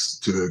 thanks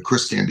to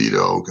Chris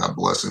Candido, God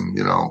bless him,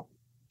 you know,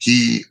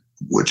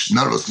 which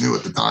none of us knew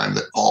at the time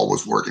that Paul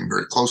was working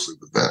very closely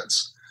with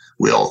Vince.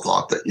 We all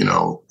thought that, you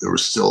know, there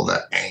was still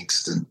that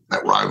angst and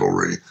that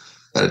rivalry.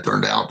 And it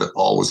turned out that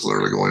Paul was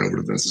literally going over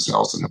to Vince's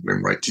house and helping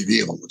him write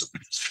TV all the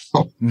time.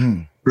 So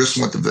Chris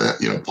went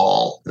to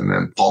Paul, and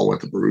then Paul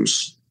went to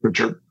Bruce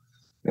Pritchard,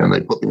 and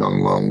they put me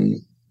on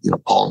loan. You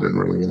know, Paul didn't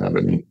really have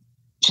any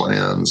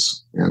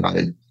plans, and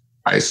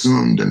I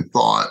assumed and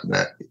thought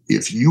that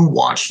if you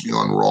watched me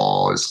on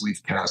Raw as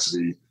Leif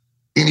Cassidy,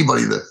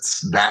 anybody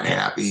that's that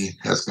happy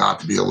has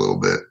got to be a little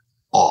bit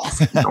off.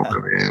 You know what I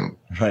mean?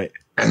 Right.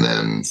 And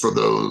then for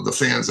the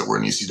fans that were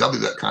in ECW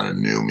that kind of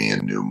knew me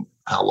and knew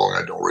how long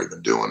I'd already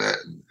been doing it,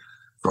 and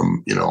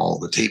from, you know, all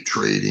the tape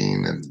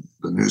trading and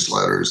the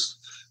newsletters,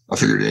 I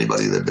figured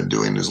anybody that had been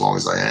doing it as long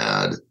as I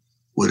had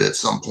would at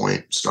some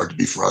point start to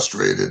be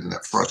frustrated, and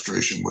that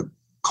frustration would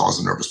cause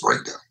a nervous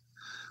breakdown.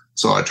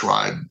 So I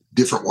tried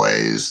different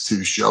ways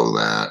to show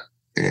that,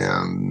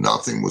 and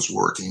nothing was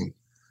working.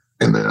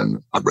 And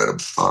then I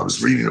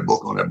was reading a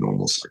book on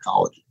abnormal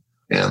psychology,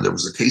 and there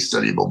was a case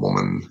study of a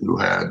woman who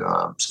had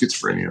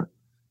schizophrenia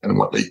and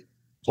what they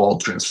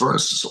called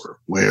transference disorder,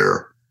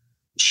 where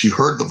she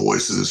heard the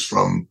voices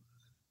from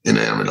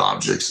inanimate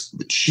objects,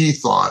 but she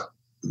thought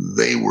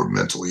they were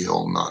mentally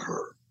ill, not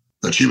her,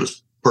 that she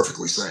was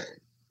perfectly sane,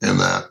 and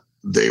that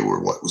they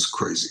were what was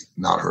crazy,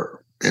 not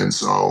her. And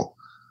so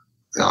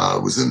I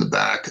was in the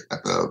back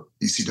at the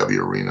ECW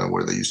arena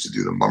where they used to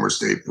do the Mummers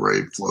Day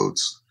parade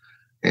floats,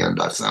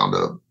 and I found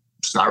a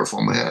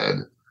styrofoam head,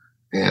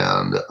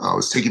 and I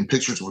was taking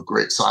pictures with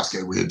Great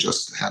Sasuke. We had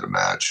just had a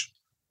match,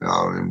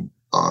 and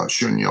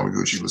Shun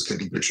Yamaguchi was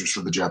taking pictures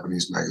for the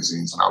Japanese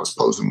magazines, and I was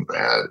posing with the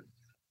head.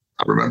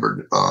 I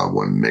remembered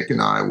when Mick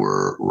and I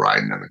were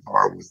riding in the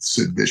car with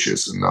Sid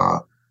Vicious and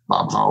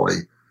Bob Holly,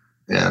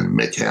 and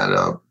Mick had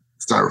a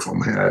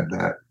styrofoam head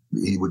that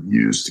he would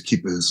use to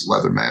keep his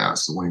leather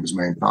mask. When he was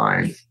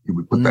Mankind, he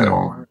would put that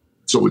on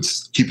so it would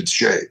keep its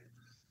shape.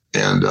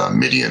 And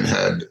Midian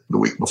had the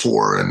week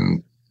before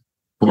in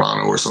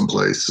Toronto or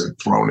someplace had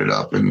thrown it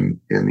up in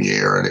the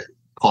air, and it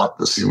caught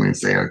the ceiling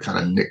fan and kind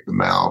of nicked the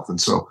mouth. And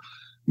so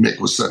Mick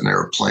was sitting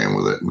there playing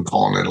with it and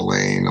calling it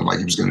Elaine, and like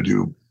he was going to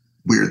do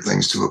weird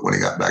things to it when he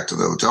got back to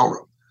the hotel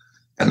room.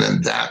 And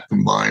then that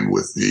combined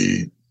with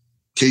the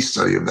case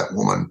study of that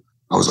woman,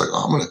 I was like,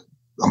 oh,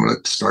 I'm going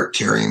to start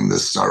carrying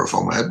this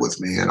styrofoam head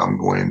with me, and I'm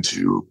going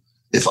to,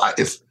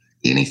 if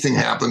anything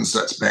happens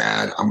that's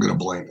bad, I'm going to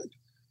blame it.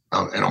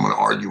 And I'm going to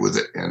argue with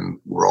it, and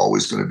we're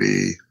always going to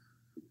be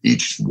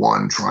each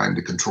one trying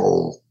to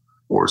control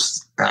or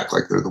act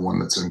like they're the one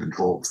that's in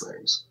control of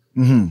things.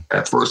 Mm-hmm.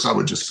 At first,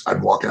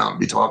 I'd walk out and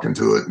be talking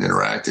to it and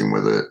interacting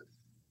with it.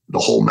 The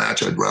whole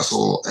match, I'd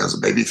wrestle as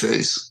a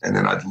babyface, and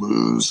then I'd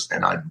lose,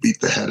 and I'd beat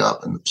the head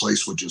up, and the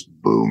place would just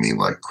boo me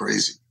like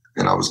crazy.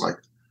 And I was like,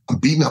 I'm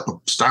beating up a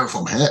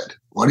styrofoam head.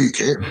 Why do you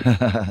care?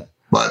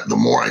 But the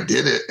more I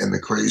did it and the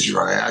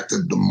crazier I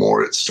acted, the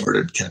more it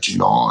started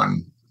catching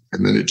on.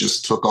 And then it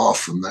just took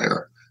off from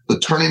there. The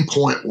turning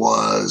point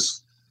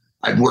was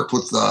I'd worked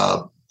with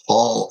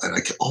Paul, and I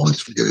can always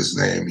forget his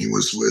name. He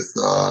was with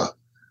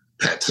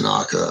Pat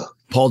Tanaka.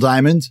 Paul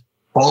Diamond?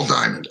 Paul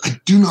Diamond. I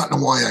do not know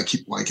why I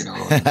keep blanking out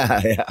on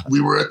him. Yeah. We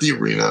were at the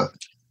arena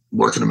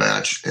working a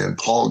match, and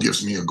Paul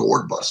gives me a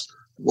gourd buster.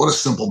 What a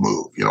simple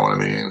move. You know what I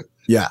mean?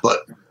 Yeah. But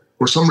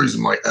for some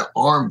reason, my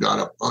arm got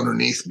up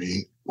underneath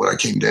me when I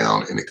came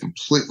down, and it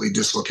completely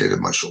dislocated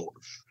my shoulder.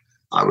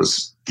 I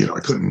was, I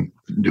couldn't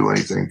do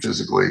anything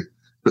physically,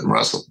 couldn't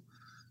wrestle.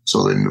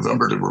 So the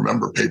November to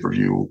Remember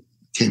pay-per-view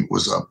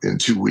was up in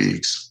 2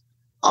 weeks.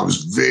 I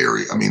was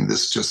very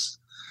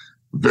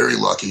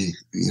lucky.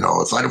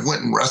 If I'd have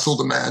went and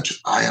wrestled a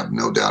match, I have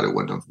no doubt it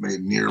wouldn't have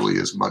made nearly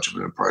as much of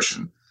an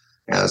impression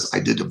as I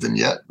did a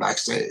vignette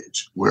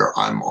backstage where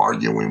I'm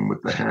arguing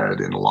with the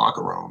head in the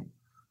locker room.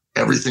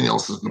 Everything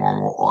else is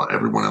normal.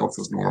 Everyone else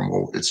is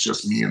normal. It's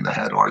just me and the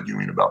head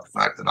arguing about the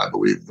fact that I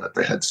believe that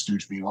the head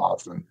stooged me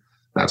off, and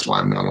that's why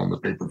I'm not on the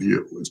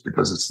pay-per-view. It's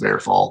because it's their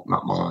fault,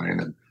 not mine.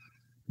 And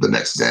the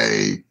next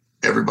day,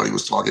 everybody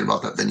was talking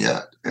about that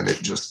vignette, and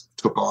it just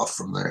took off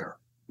from there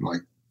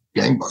like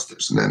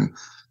gangbusters. And then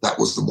that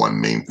was the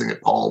one main thing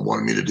that Paul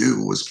wanted me to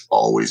do was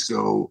always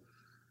go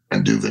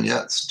and do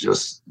vignettes,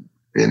 just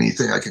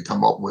anything I could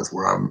come up with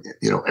where I'm,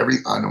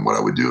 and what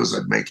I would do is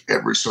I'd make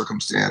every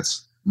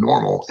circumstance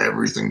normal,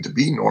 everything to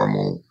be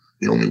normal.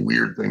 The only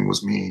weird thing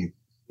was me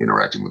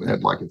interacting with the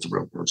head like it's a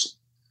real person.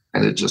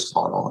 And it just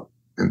caught on.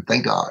 And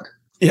thank God.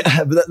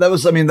 Yeah, but that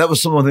was something that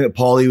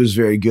Paulie was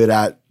very good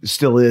at,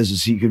 still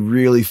is he could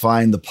really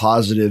find the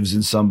positives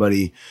in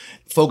somebody,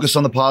 focus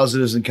on the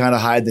positives and kind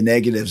of hide the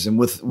negatives. And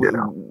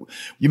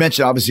you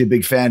mentioned obviously a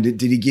big fan.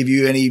 Did he give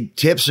you any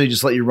tips, or he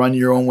just let you run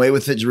your own way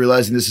with it, just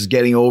realizing this is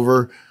getting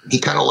over? He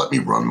kind of let me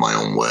run my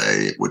own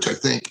way, which I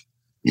think,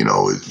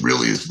 it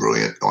really is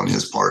brilliant on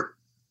his part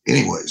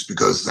anyways,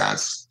 because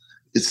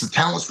it's the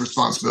talent's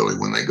responsibility.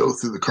 When they go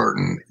through the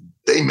curtain,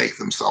 they make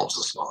themselves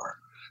a star.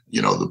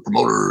 The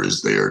promoter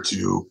is there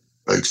to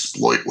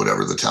exploit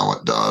whatever the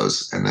talent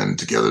does, and then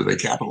together they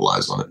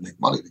capitalize on it and make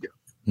money together.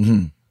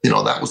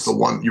 Mm-hmm. That was the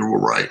one. You were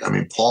right. I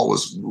mean, Paul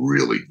was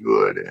really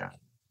good at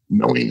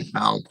knowing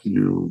how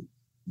to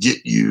get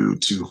you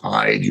to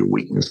hide your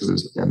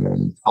weaknesses and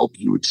then help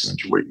you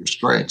accentuate your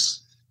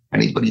strengths.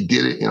 But he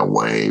did it in a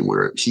way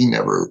where he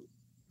never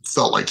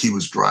felt like he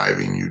was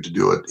driving you to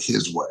do it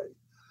his way.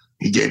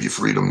 He gave you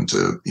freedom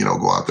to,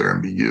 go out there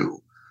and be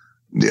you.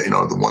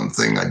 The one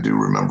thing I do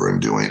remember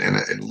him doing,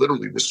 and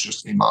literally this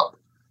just came up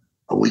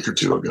a week or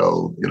two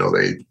ago,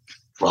 they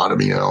trotted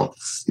me out,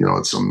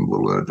 at some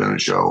little independent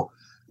show,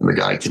 and the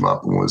guy came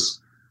up and goes,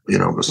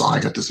 I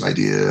got this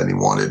idea, and he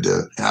wanted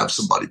to have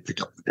somebody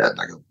pick up the head. And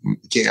I go, you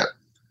can't.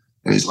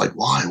 And he's like,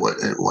 why?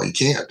 Why you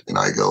can't? And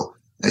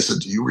I said,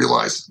 do you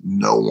realize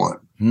no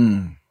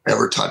one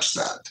ever touched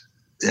that?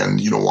 And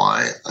you know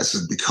why? I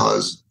said,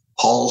 because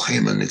Paul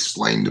Heyman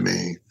explained to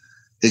me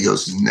He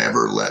goes,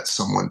 never let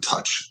someone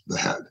touch the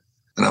head.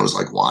 And I was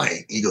like,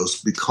 why? He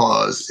goes,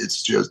 because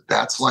it's just,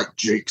 that's like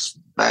Jake's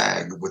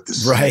bag with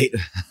this. Right.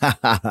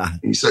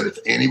 He said, if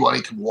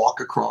anybody can walk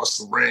across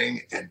the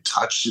ring and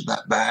touch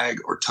that bag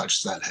or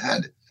touch that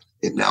head,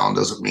 it now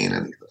doesn't mean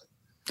anything.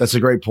 That's a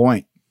great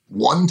point.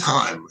 One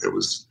time, it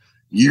was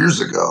years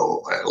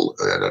ago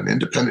at an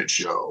independent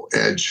show,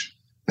 Edge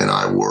and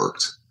I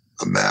worked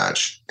a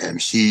match,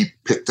 and he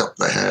picked up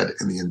the head,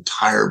 and the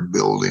entire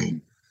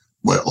building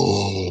went,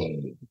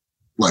 oh,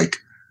 like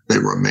they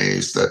were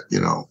amazed that,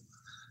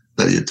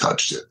 that he had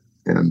touched it.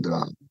 And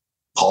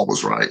Paul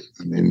was right.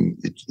 I mean,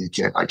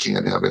 I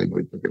can't have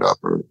anybody pick it up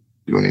or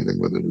do anything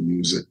with it or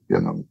use it,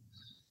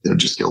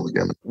 just kill the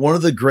gimmick. One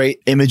of the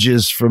great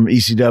images from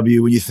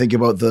ECW, when you think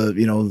about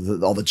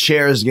all the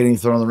chairs getting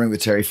thrown in the ring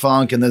with Terry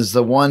Funk, and there's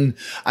the one,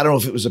 I don't know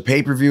if it was a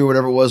pay-per-view or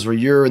whatever it was, where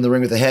you're in the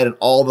ring with the head and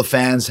all the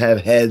fans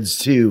have heads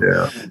too.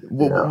 Yeah.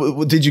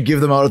 Did you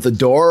give them out at the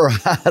door, or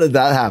how did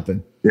that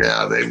happen?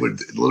 Yeah, they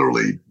would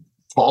literally,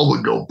 Paul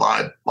would go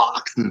buy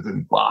boxes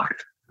and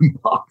boxes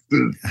and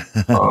boxes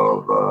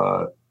of,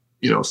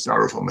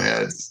 styrofoam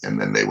heads.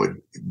 And then they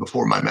would,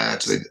 before my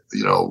match,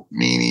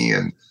 Meanie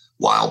and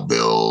Wild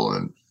Bill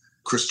and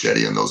Chris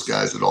Jetty and those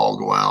guys would all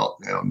go out,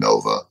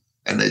 Nova,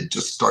 and they'd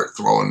just start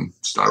throwing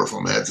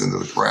styrofoam heads into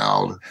the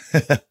crowd.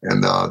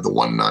 And the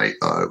one night,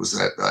 it was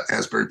at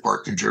Asbury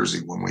Park, New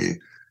Jersey, when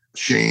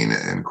Shane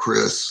and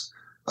Chris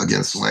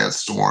against Lance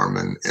Storm,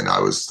 and I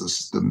was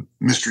the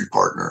mystery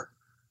partner.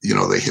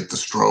 They hit the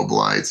strobe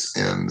lights,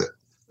 and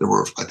there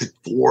were, I think,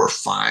 4,000 or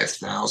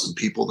 5,000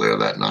 people there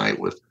that night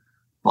with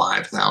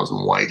 5,000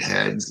 white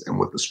heads, and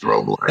with the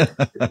strobe light.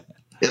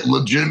 It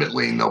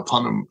legitimately, no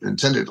pun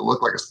intended, to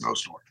look like a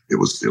snowstorm. It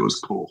was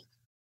cool.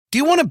 Do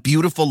you want a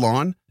beautiful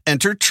lawn?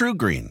 Enter True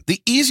Green,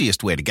 the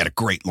easiest way to get a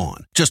great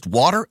lawn. Just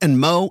water and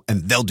mow,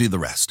 and they'll do the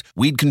rest.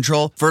 Weed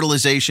control,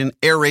 fertilization,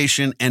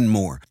 aeration, and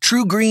more.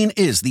 True Green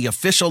is the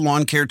official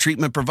lawn care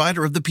treatment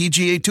provider of the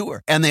PGA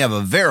Tour, and they have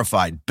a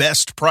verified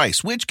best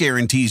price, which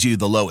guarantees you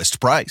the lowest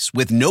price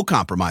with no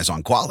compromise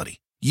on quality.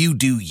 You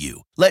do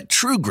you. Let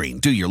True Green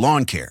do your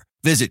lawn care.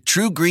 Visit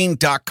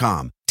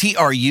truegreen.com.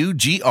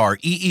 TRUGREEN.com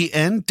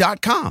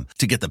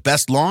to get the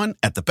best lawn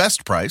at the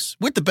best price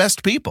with the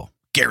best people.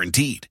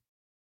 Guaranteed.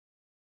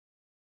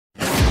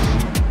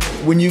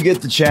 When you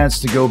get the chance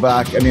to go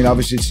back, I mean,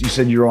 obviously you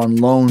said you're on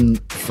loan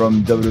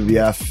from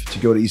WWF to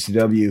go to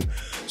ECW.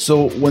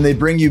 So when they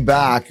bring you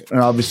back, and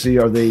obviously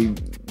are they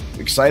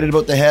excited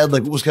about the head?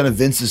 Like, what was kind of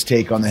Vince's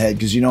take on the head?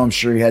 Because, I'm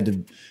sure he had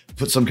to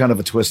put some kind of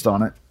a twist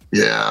on it.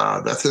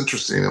 Yeah, that's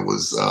interesting. It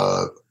was,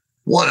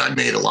 one, I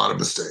made a lot of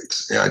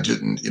mistakes. I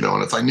didn't,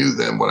 and if I knew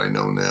then what I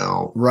know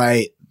now,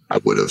 right, I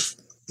would have,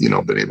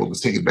 been able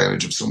to take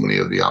advantage of so many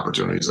of the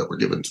opportunities that were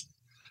given.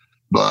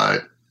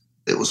 But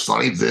it was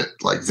funny that,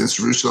 like, Vince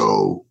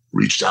Russo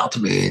reached out to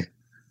me.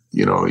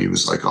 He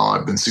was like, "Oh,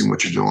 I've been seeing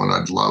what you're doing.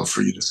 I'd love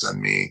for you to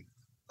send me,"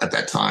 at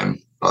that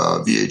time,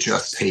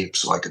 VHS tape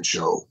so I can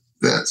show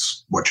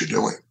Vince what you're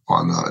doing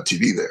on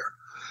TV there.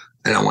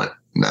 And I went,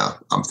 "No,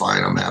 I'm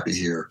fine. I'm happy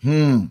here."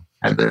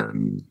 And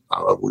then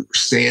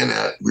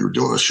we were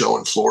doing a show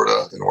in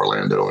Florida, in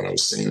Orlando, and I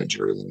was staying at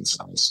Jerry Lynn's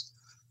house.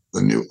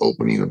 The new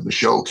opening of the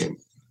show came.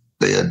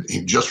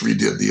 He just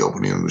redid the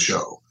opening of the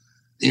show.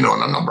 And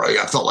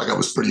I felt like I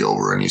was pretty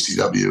over in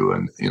ECW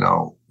and,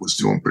 was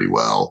doing pretty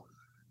well.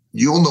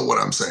 You'll know what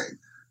I'm saying.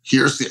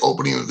 Here's the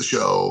opening of the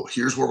show.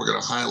 Here's where we're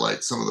going to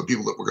highlight some of the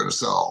people that we're going to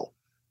sell.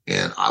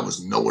 And I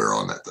was nowhere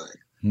on that thing.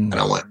 And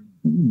I went,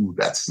 ooh,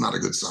 that's not a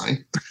good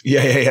sign.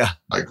 Yeah.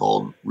 I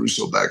called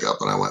Russo back up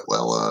and I went,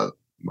 well,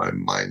 my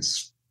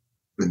mind's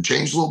been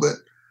changed a little bit,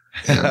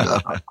 and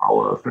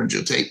I'll send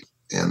you a tape.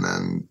 And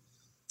then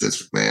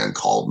Vince McMahon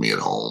called me at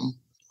home.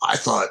 I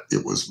thought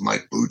it was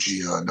Mike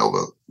Bucci,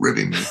 Nova,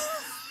 ribbing me.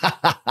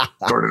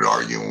 Started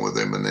arguing with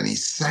him, and then he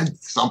said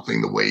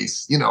something the way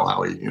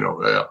how he,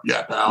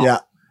 yeah, pal. Yeah.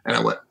 And I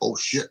went, oh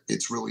shit,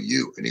 it's really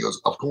you. And he goes,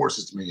 of course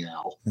it's me,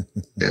 Al. And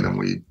then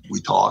we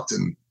talked,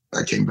 and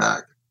I came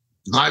back.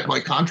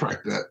 My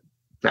contract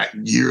that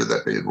year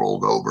that they had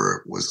rolled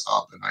over was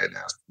up, and I had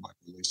asked for my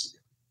release again.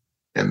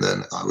 And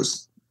then I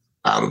was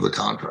out of the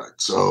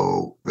contract.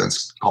 So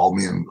Vince called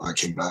me, and I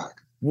came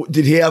back.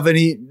 Did he have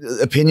any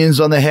opinions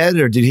on the head,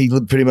 or did he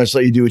pretty much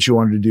let you do what you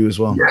wanted to do as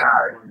well? Yeah,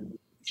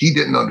 he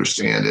didn't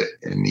understand it.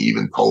 And he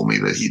even told me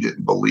that he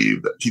didn't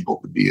believe that people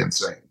could be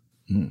insane,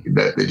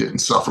 that they didn't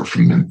suffer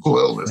from mental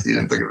illness. He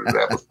didn't think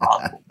that was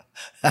possible.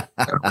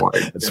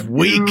 Like, that's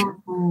weak.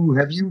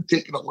 Have you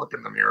taken a look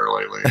in the mirror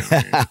lately?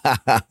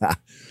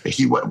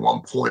 He at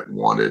one point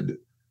wanted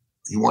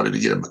to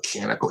get a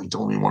mechanical. He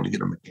told me he wanted to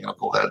get a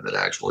mechanical head that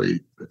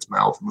actually its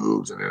mouth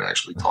moves and it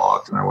actually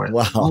talks. And I went,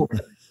 wow, oh,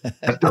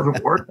 that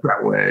doesn't work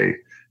that way.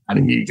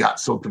 And he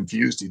got so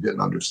confused he didn't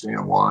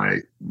understand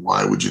why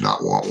would you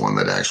not want one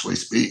that actually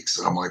speaks?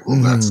 And I'm like,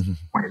 well, that's the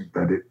point,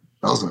 that it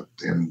doesn't.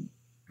 And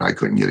I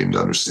couldn't get him to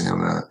understand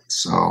that.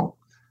 So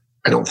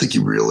I don't think he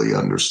really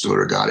understood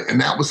or got it.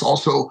 And that was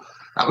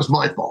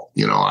my fault.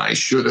 I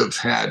should have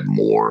had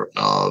more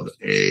of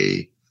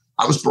I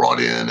was brought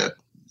in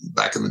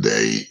back in the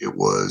day. It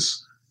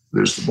was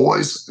There's The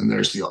Boys and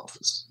there's The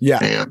Office.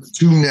 Yeah. And the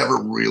two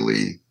never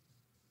really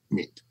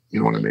meet. You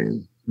know what I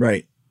mean?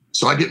 Right.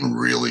 So I didn't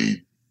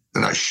really,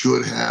 and I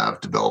should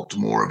have developed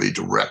more of a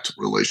direct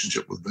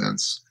relationship with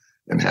Vince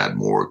and had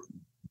more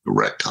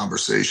direct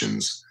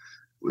conversations,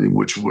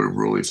 which would have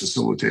really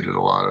facilitated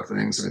a lot of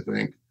things, I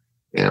think,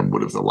 and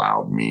would have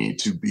allowed me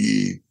to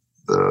be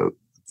the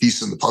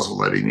piece in the puzzle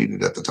that he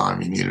needed at the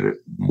time. He needed it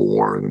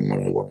more than what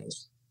I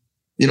was.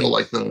 You know,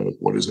 like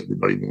what does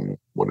everybody want?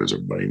 What does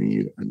everybody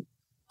need? And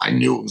I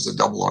knew it was a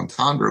double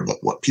entendre, but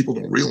what people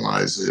don't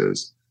realize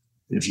is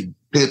if you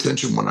pay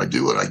attention when I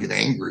do it, I get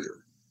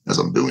angrier as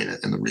I'm doing it.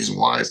 And the reason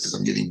why is because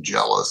I'm getting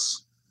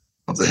jealous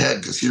of the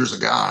head, because here's a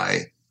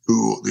guy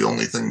who the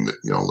only thing that,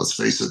 you know, let's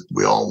face it,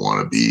 we all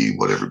want to be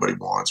what everybody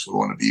wants. We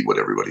want to be what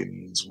everybody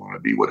needs. We want to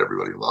be what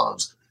everybody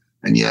loves.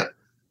 And yet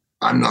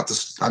I'm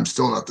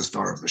still not the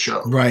star of the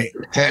show. Right.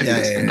 Head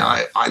is, and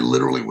I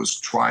literally was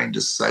trying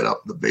to set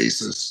up the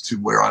basis to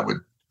where I would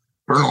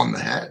turn on the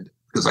head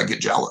because I get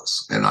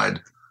jealous, and I'd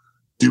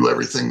do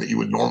everything that you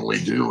would normally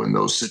do in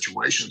those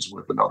situations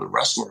with another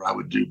wrestler. I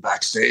would do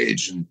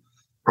backstage and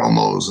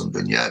promos and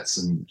vignettes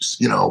and,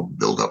 you know,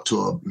 build up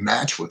to a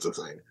match with the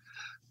thing.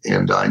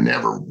 And I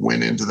never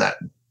went into that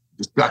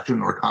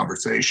discussion or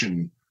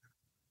conversation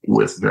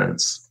with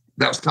Vince.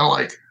 That was kind of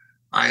like,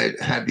 I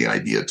had the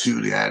idea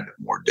too to add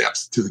more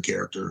depth to the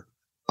character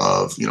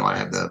of, you know, I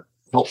had the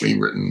Help Me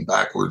written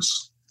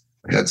backwards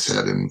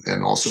headset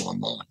and also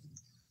online.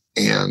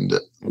 And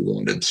I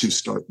wanted to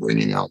start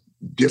bringing out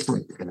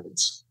different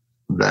heads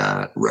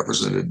that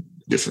represented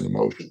different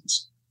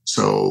emotions.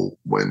 So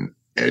when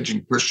Edge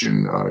and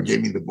Christian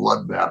gave me the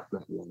bloodbath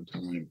that one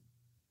time,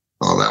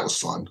 oh, that was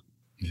fun.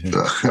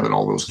 Having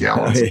all those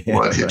gallons of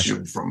blood hit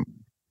you from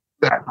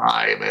that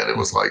high, man. It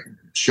was like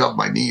shoved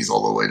my knees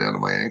all the way down to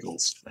my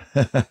ankles.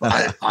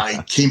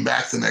 I came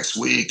back the next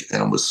week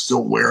and I was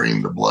still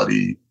wearing the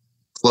bloody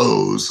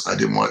clothes. I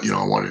didn't want, you know,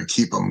 I wanted to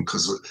keep them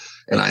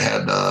and I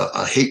had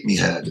a hate me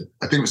head.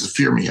 I think it was a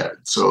fear me head.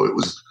 So it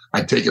was,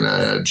 I'd taken a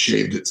head,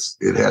 shaved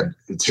it had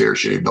its hair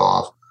shaved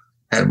off,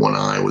 had one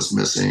eye was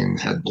missing,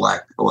 had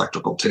black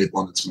electrical tape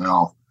on its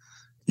mouth,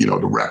 you know,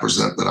 to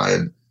represent that I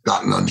had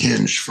gotten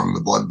unhinged from the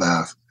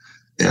bloodbath.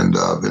 And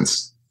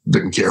Vince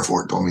didn't care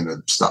for it, told me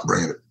to stop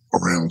bringing it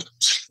around.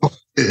 So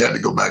it had to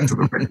go back to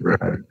the regular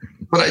head.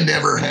 But I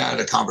never had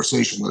a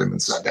conversation with him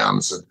and sat down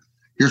and said,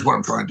 here's what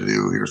I'm trying to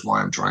do. Here's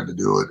why I'm trying to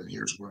do it. And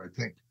here's where I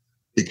think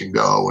it can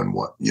go and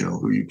what, you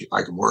know,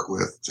 I can work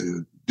with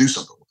to do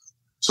something with.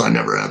 So I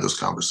never had those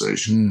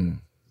conversations.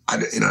 I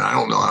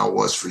don't know how it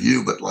was for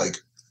you, but like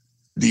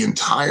the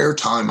entire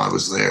time I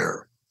was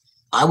there,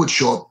 I would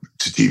show up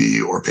to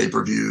TV or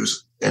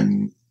pay-per-views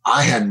and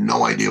I had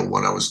no idea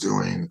what I was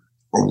doing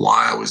or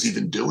why I was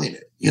even doing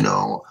it, you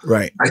know?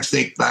 Right. I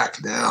think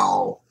back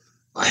now,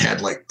 I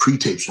had like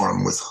pre-tapes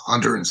on with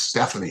Hunter and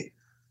Stephanie,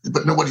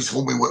 but nobody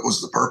told me what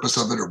was the purpose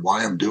of it or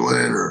why I'm doing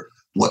it or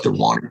what they're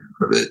wanting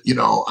of it. You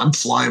know, I'm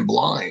flying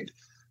blind,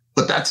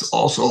 but that's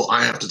also,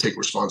 I have to take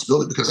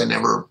responsibility because I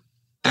never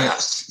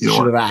asked. You know,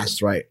 should have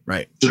asked, right.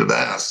 Should have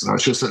asked. And I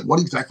should have said, what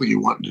exactly are you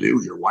wanting to do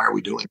here? Why are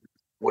we doing it?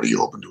 What are you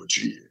hoping to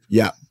achieve?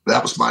 Yeah.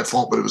 That was my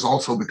fault, but it was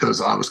also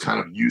because I was kind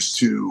of used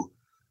to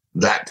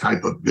that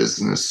type of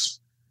business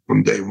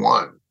from day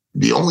one.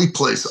 The only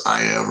place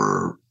I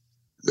ever,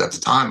 at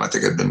the time, I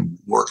think I'd been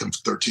working for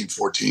 13,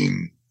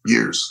 14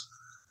 years.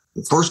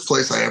 The first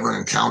place I ever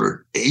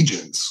encountered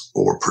agents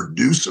or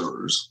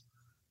producers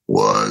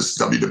was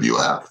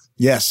WWF.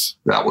 Yes.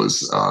 That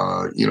was,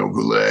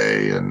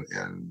 Goulet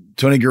and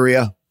Tony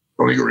Gurria.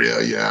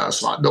 Yeah.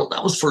 So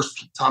that was the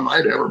first time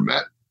I'd ever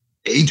met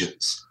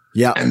agents.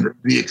 Yeah. And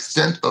the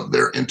extent of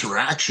their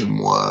interaction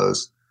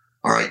was,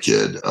 all right,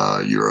 kid,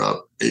 you're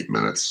up 8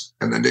 minutes.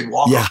 And then they'd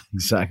walk Yeah, up.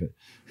 exactly.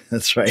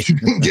 That's right. You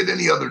didn't get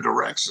any other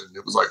direction.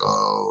 It was like,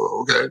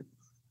 oh, okay.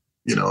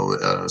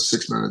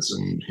 6 minutes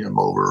and him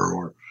over,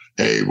 or,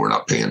 hey, we're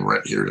not paying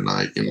rent here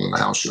tonight. In the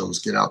house shows,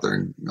 get out there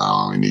and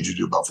I need you to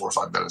do about 4 or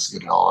 5 minutes to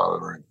get the hell out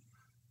of the ring.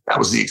 That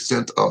was the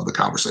extent of the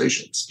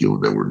conversations. There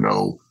were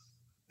no,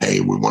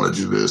 hey, we want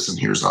to do this and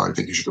here's how I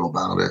think you should go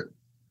about it.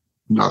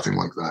 Nothing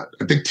like that.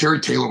 I think Terry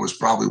Taylor was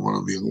probably one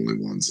of the only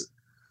ones that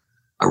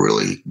I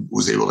really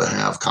was able to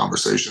have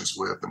conversations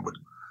with and would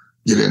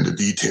get into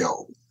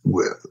detail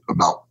with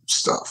about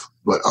stuff.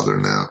 But other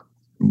than that,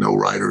 no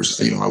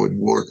writers. I would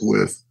work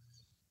with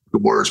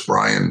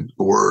Brian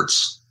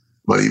Gewirtz,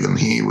 but even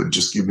he would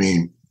just give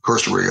me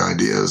cursory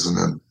ideas and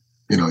then,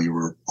 you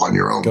were on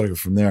your own. Got to go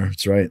from there.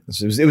 That's right.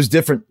 It was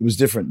different. It was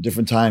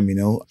different time,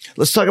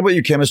 Let's talk about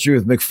your chemistry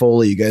with Mick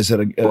Foley. You guys had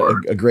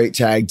a great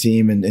tag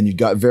team and you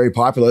got very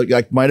popular.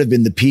 Like might have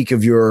been the peak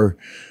of your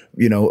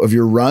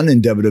run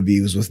in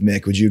WWE was with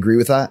Mick. Would you agree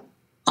with that?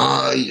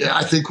 Yeah,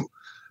 I think, I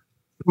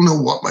don't know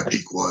what my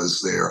peak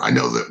was there. I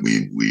know that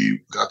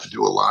we got to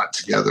do a lot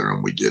together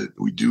and we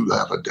do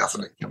have a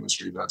definite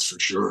chemistry. That's for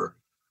sure.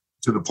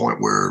 To the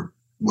point where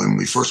when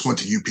we first went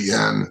to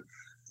UPN,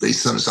 they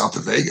sent us out to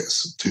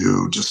Vegas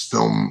to just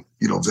film,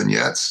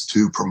 vignettes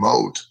to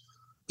promote,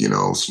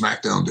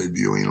 SmackDown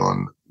debuting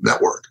on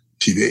network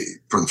TV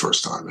for the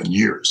first time in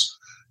years.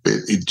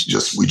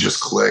 we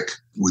just click.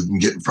 We can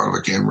get in front of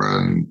a camera,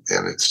 and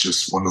it's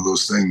just one of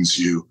those things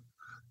you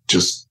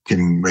just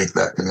can make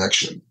that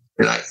connection.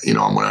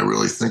 And when I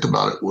really think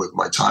about it with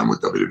my time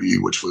with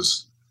WWE, which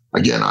was,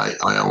 again, I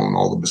own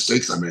all the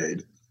mistakes I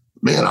made.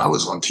 Man, I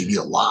was on TV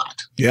a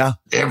lot. Yeah.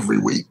 Every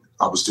week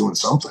I was doing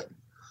something.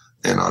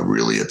 And I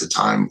really, at the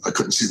time, I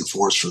couldn't see the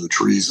forest for the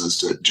trees as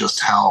to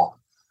just how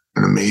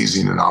an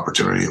amazing an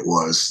opportunity it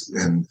was.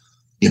 And,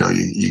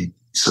 you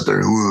sit there,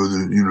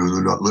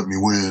 they're not letting me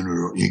win,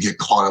 or you get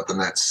caught up in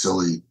that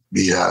silly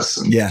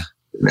BS and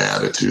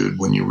attitude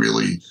when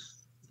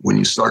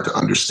you start to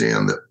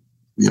understand that,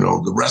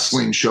 the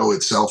wrestling show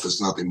itself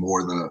is nothing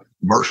more than a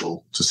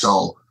commercial to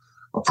sell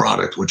a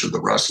product, which are the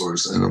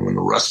wrestlers. And then when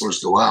the wrestlers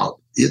go out,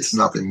 it's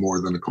nothing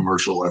more than a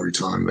commercial every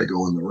time they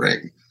go in the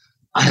ring.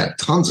 I had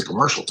tons of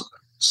commercial time,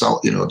 to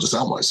sell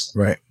myself.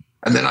 Right.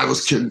 And then I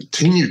was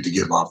continued to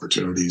give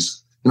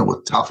opportunities,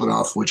 with Tough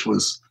Enough, which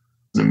was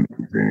an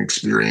amazing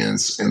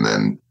experience. And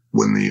then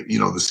when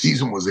the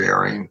season was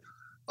airing,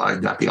 I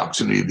got the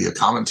opportunity to be a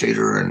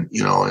commentator and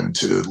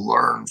to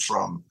learn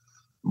from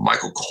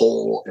Michael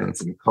Cole and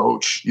from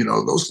Coach.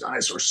 Those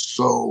guys are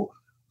so,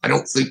 I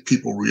don't think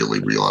people really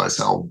realize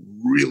how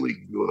really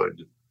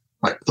good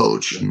my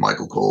Coach and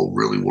Michael Cole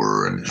really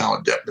were, and how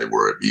adept they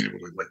were at being able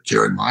to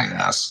carry my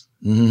ass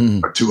a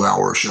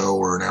 2-hour show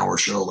or an hour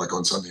show like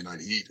on Sunday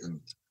Night Heat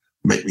and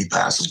make me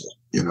passable.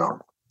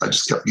 I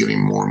just kept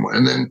getting more and more,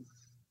 and then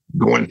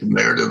going from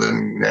there to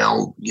then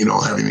now,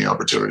 having the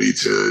opportunity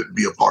to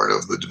be a part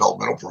of the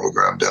developmental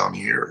program down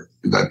here.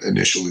 That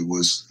initially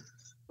was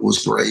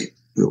great,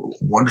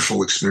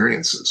 wonderful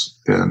experiences,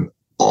 and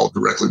all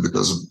directly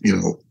because of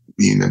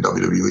being in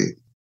WWE.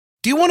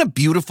 Do you want a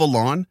beautiful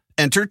lawn?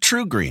 Enter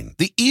True Green,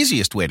 the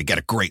easiest way to get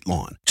a great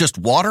lawn. Just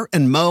water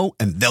and mow,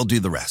 and they'll do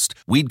the rest.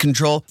 Weed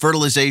control,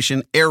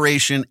 fertilization,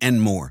 aeration,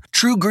 and more.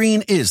 True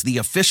Green is the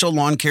official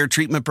lawn care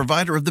treatment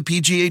provider of the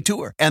PGA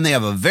Tour, and they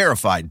have a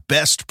verified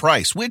best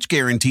price, which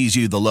guarantees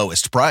you the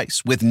lowest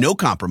price with no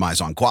compromise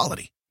on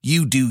quality.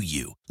 You do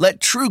you. Let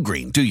True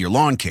Green do your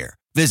lawn care.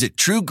 Visit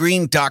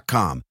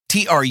truegreen.com,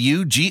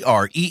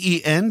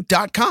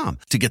 TRUGREEN.com,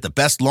 to get the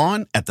best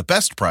lawn at the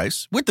best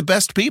price with the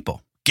best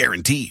people.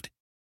 Guaranteed.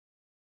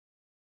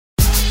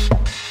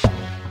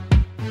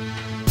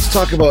 Let's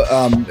talk about,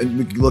 and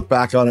we can look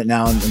back on it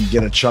now and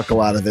get a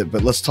chuckle out of it,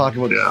 but let's talk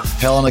about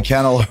Hell in a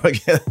Kennel.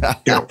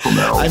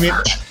 I mean,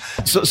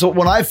 so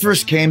when I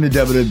first came to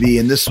WWE,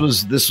 and this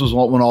was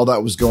when all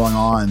that was going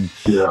on,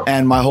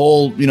 and my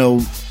whole,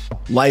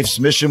 life's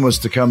mission was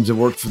to come to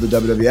work for the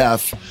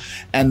WWF.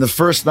 And the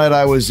first night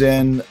I was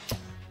in,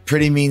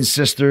 Pretty Mean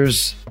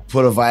Sisters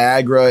put a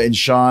Viagra in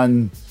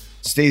Sean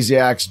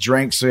Stasiak's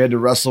drink, so he had to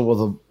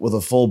wrestle with a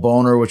full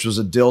boner, which was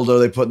a dildo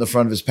they put in the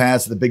front of his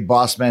pants. The big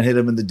boss man hit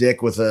him in the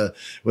dick with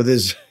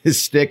his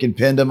stick and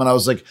pinned him. And I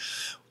was like,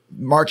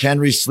 Mark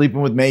Henry's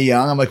sleeping with Mae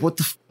Young. I'm like, what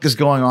the fuck is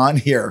going on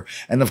here?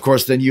 And of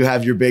course, then you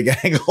have your big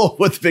angle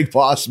with the big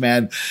boss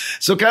man.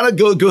 So kind of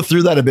go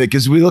through that a bit,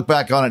 because we look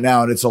back on it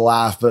now and it's a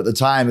laugh, but at the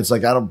time it's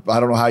like, I don't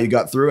know how you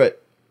got through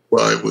it.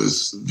 Well, it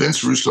was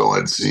Vince Russo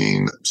had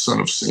seen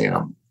Son of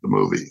Sam, the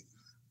movie.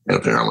 And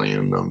apparently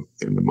in the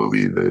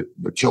movie, the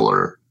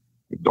killer,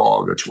 the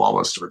dog, a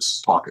Chihuahua,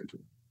 starts talking to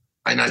him.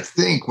 And I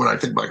think when I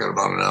think back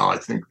about it now, I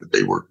think that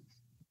they were,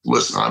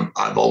 listen,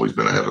 I've always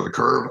been ahead of the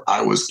curve.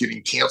 I was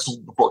getting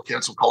canceled before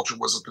cancel culture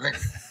was a thing.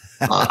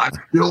 I'm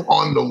still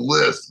on the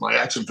list. My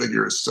action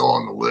figure is still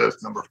on the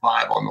list, number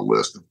 5 on the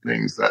list of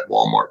things that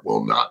Walmart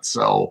will not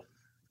sell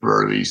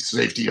for the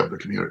safety of the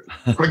community.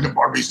 Pregnant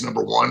Barbie's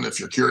number 1, if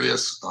you're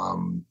curious.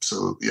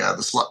 So yeah,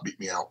 the slut beat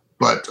me out.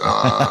 But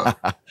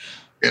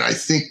and I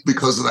think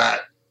because of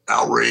that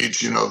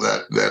outrage,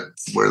 that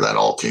where that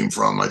all came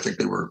from, I think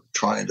they were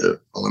trying to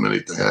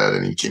eliminate the head,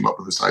 and he came up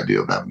with this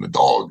idea of having a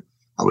dog.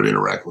 I would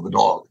interact with a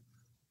dog.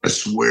 I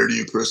swear to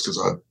you, Chris, because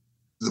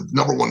the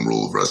number 1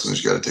 rule of wrestling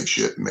is you got to take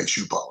shit and make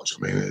shoe polish. I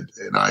mean,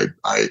 and I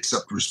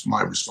accept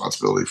my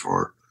responsibility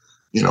for,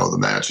 the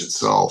match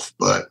itself.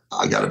 But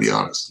I got to be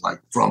honest, like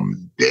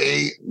from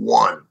day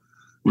 1,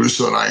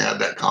 Russo and I had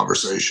that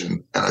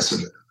conversation, and I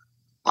said,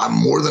 I'm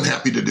more than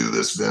happy to do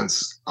this,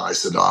 Vince. I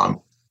said,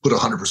 put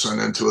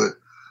 100% into it.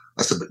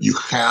 I said, but you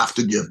have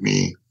to give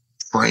me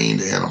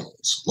trained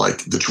animals.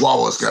 Like the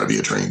Chihuahua's got to be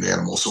a trained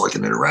animal so I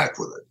can interact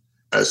with it,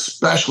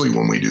 especially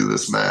when we do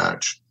this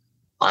match.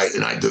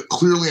 I did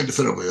clearly and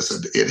definitively, I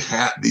said,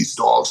 these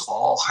dogs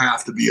all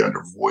have to be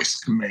under voice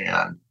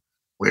command,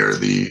 where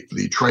the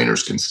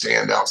trainers can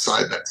stand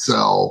outside that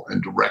cell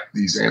and direct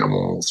these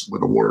animals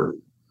with a word.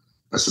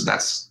 I said,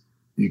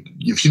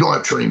 if you don't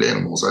have trained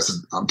animals, I said,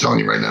 I'm telling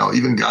you right now,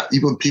 even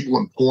people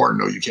in porn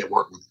know you can't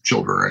work with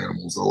children or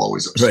animals. They'll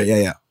always upset. Right.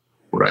 Yeah.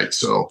 Right.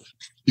 So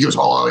he goes,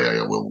 oh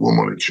yeah,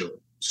 we'll make sure.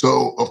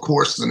 So of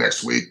course, the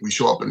next week we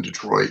show up in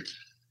Detroit.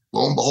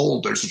 Lo and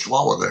behold, there's a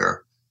Chihuahua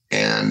there,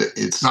 and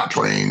it's not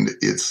trained.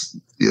 It's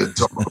a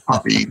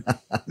puppy.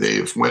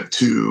 They've went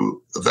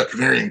to a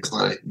veterinarian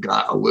clinic,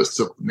 got a list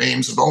of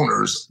names of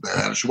owners that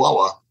had a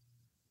Chihuahua,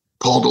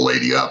 called a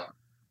lady up,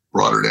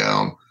 brought her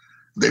down.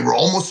 They were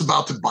almost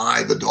about to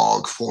buy the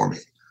dog for me.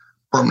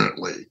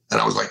 permanently. And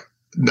I was like,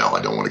 no,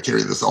 I don't want to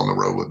carry this on the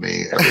road with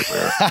me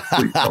everywhere.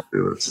 Please don't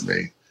do it to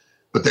me.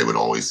 But they would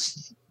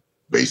always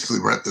basically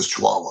rent this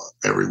Chihuahua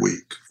every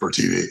week for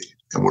TV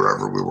and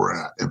wherever we were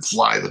at and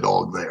fly the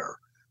dog there.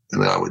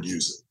 And then I would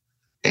use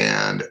it.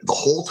 And the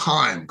whole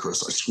time,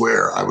 Chris, I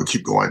swear, I would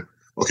keep going,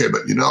 okay,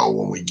 but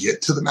when we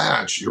get to the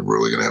match, you're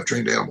really going to have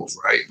trained animals,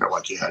 right? And they're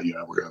like, yeah, we're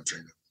going to have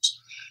trained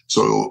animals.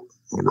 So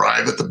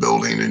arrive at the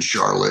building in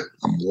Charlotte.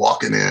 I'm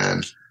walking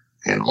in,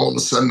 and all of a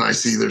sudden I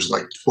see there's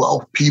like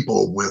 12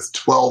 people with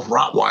 12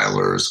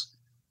 Rottweilers,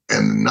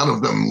 and none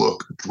of them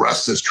look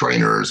dressed as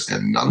trainers,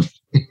 and none of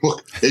them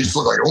they just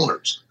look like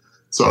owners.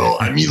 So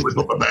I immediately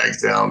put my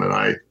bags down, and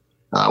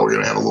we're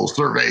going to have a little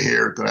survey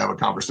here, going to have a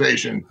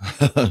conversation.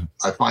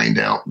 I find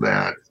out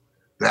that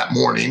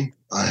morning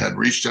I had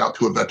reached out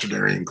to a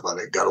veterinarian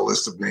clinic, got a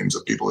list of names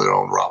of people that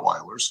owned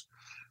Rottweilers,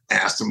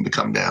 asked them to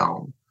come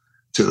down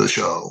to the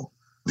show.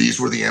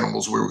 These were the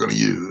animals we were going to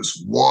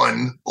use.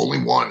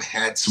 Only one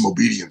had some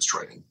obedience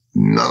training.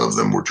 None of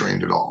them were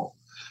trained at all.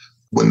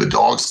 When the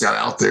dogs got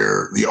out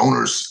there, the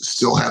owners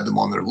still had them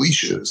on their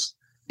leashes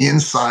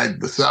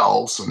inside the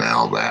cell. So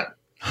now that,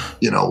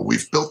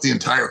 we've built the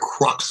entire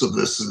crux of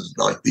this is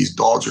like these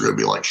dogs are going to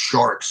be like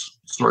sharks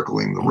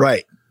circling the ring.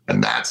 Right.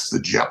 And that's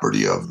the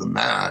jeopardy of the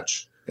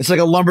match. It's like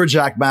a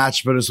lumberjack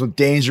match, but it's with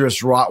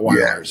dangerous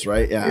Rottweilers,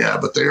 right? Yeah. Yeah,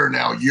 but they are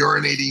now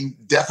urinating,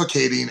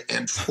 defecating,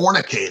 and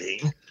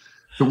fornicating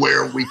to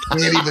where we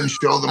can't even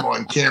show them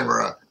on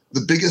camera.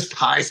 The biggest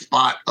high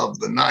spot of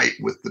the night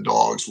with the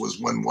dogs was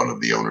when one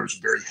of the owners,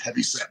 a very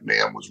heavy-set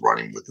man, was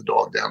running with the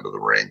dog down to the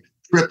ring,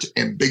 tripped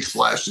and big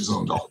splashed his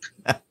own dog.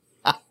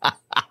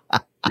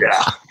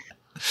 Yeah.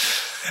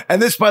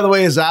 And this, by the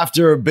way, is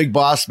after Big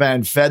Boss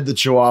Man fed the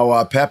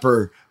Chihuahua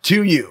Pepper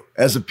to you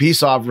as a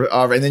peace offer,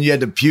 and then you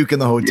had to puke in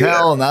the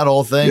hotel and that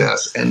whole thing.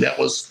 Yes, and that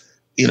was,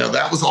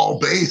 that was all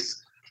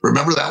based.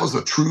 Remember, that was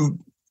a true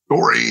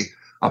story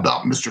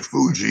about Mr.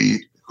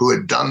 Fuji, who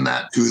had done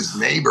that to his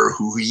neighbor,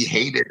 who he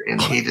hated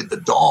and hated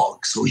the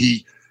dog. So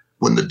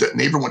when the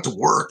neighbor went to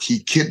work, he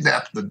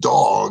kidnapped the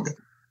dog,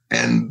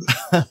 and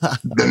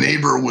the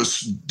neighbor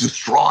was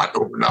distraught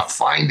over not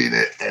finding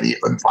it, and he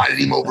invited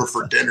him over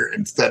for dinner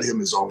and fed him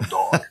his own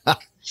dog.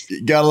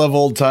 You gotta love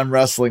old time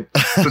wrestling.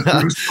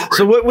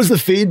 So what was the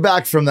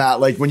feedback from that?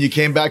 Like when you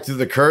came back to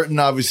the curtain,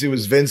 obviously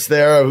was Vince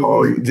there.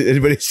 Did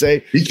anybody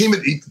say? He came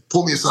in, he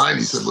pulled me aside and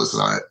he said, listen,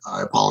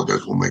 I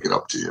apologize. We'll make it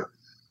up to you.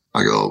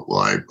 I go, well,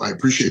 I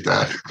appreciate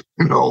that,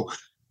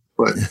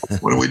 but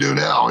what do we do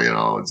now?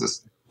 It's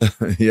just,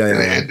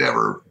 It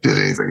never did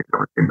anything. It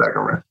never came back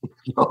around.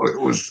 It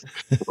was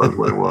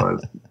what it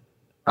was.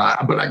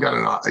 But I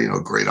got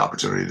a great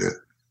opportunity to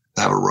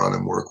have a run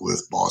and work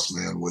with Boss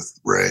Man, with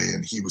Ray,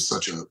 and he was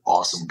such an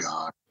awesome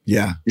guy.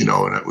 Yeah.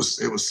 And it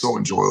was so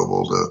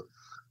enjoyable to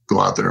go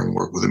out there and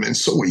work with him, and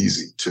so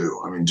easy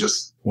too. I mean,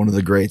 just one of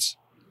the greats.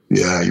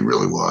 Yeah, he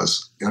really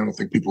was. I don't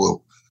think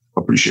people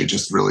appreciate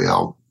just really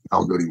how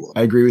good he was.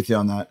 I agree with you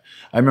on that.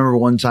 I remember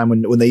one time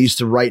when they used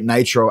to write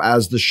Nitro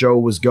as the show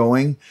was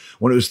going,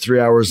 when it was 3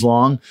 hours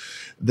long,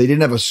 they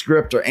didn't have a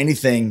script or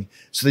anything.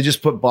 So they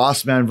just put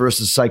Boss Man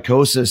versus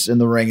Psychosis in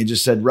the ring and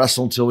just said,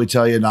 wrestle until we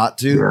tell you not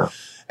to. Yeah.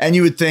 And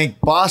you would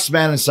think Boss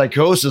Man and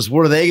Psychosis,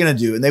 what are they going to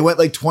do? And they went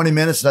like 20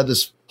 minutes and had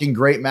this fucking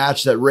great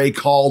match that Ray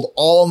called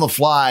all on the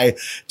fly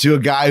to a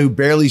guy who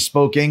barely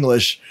spoke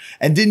English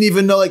and didn't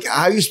even know, like,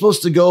 how are you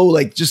supposed to go,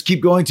 like, just keep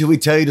going till we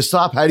tell you to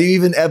stop? How do you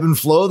even ebb and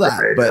flow that?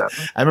 Right, but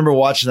yeah. I remember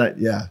watching that.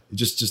 Yeah.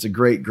 Just a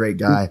great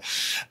guy.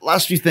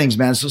 Last few things,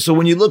 man. So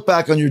when you look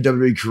back on your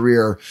WWE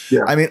career,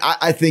 I mean,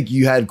 I think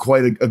you had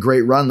quite a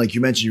great run. Like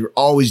you mentioned, you were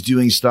always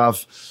doing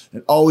stuff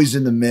and always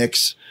in the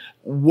mix.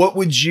 What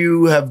would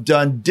you have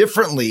done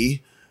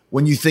differently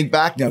when you think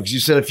back now? Because you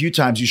said a few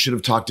times you should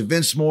have talked to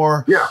Vince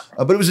more. Yeah.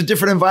 But it was a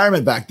different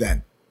environment back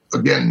then.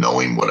 Again,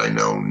 knowing what I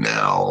know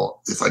now,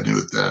 if I knew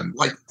it then,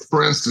 like,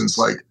 for instance,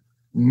 like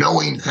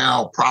knowing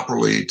how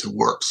properly to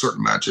work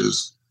certain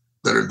matches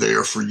that are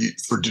there for you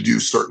to do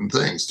certain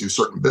things, do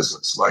certain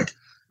business. Like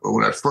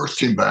when I first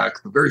came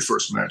back, the very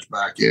first match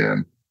back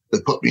in, they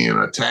put me in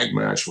a tag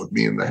match with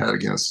me in the head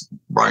against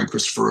Brian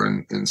Christopher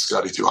and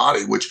Scotty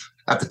Tuhati, which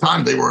at the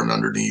time they were an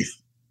underneath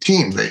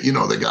team. They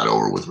got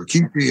over with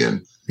Rikishi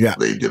and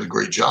they did a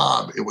great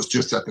job. It was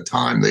just at the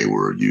time they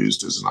were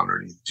used as an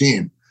underneath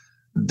team.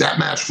 That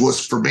match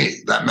was for me.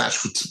 That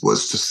match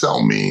was to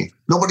sell me.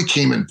 Nobody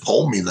came and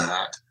told me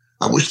that.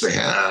 I wish they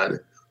had,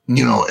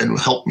 and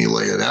helped me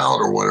lay it out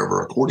or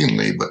whatever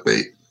accordingly. But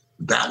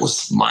that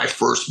was my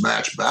first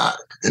match back.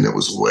 And it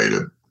was a way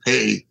to,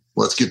 hey,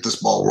 let's get this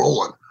ball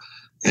rolling.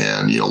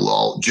 And,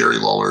 Jerry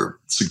Lawler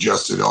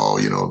suggested,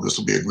 this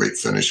will be a great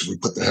finish if we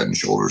put the Head and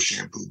Shoulders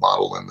shampoo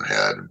bottle in the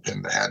head and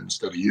pin the head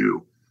instead of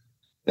you.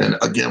 And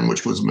again,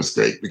 which was a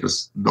mistake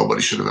because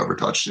nobody should have ever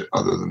touched it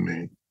other than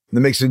me. That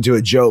makes it into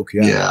a joke.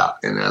 Yeah. Yeah.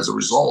 And as a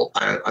result,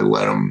 I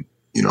let him,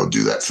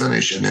 do that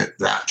finish. And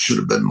that should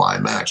have been my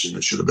match. And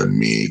it should have been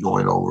me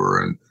going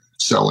over and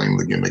selling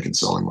the gimmick and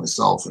selling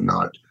myself and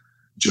not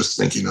just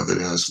thinking of it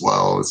as,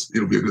 well,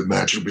 it'll be a good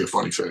match. It'll be a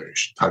funny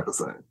finish type of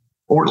thing.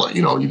 Or like,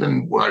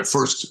 even when I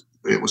first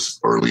it was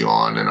early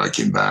on, and I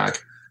came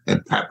back,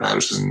 and Pat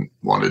Patterson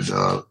wanted,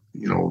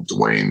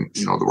 Dwayne,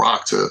 The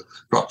Rock, to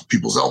drop the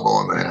people's elbow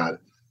on the head.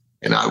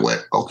 And I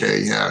went,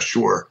 okay, yeah,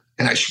 sure.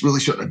 And I really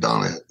shouldn't have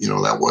done it.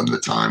 That wasn't the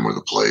time or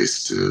the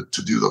place to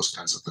do those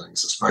kinds of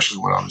things, especially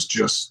when I was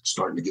just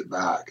starting to get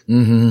back.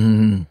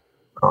 Mm-hmm.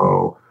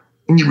 Oh,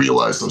 and you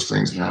realize those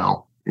things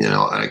now, and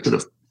I could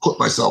have put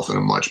myself in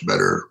a much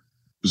better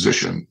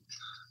position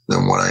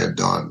than what I had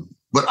done.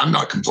 But I'm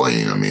not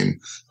complaining. I mean,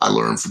 I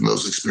learned from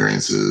those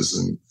experiences,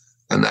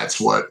 and that's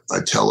what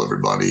I tell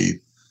everybody,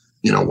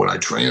 when I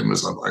train them,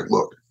 is I'm like,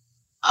 look,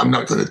 I'm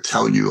not going to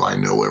tell you I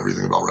know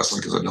everything about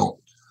wrestling, because I don't.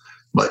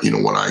 But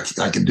what I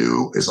can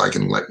do is I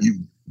can let you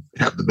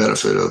have the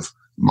benefit of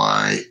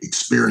my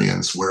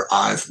experience where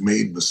I've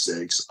made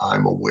mistakes.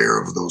 I'm aware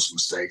of those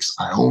mistakes.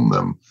 I own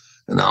them.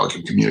 And now I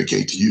can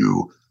communicate to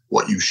you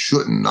what you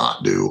should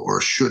not do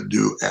or should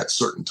do at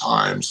certain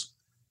times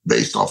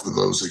based off of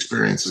those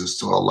experiences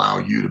to allow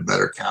you to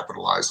better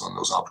capitalize on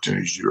those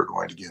opportunities you're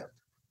going to get.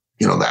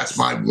 That's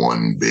my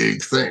one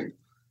big thing,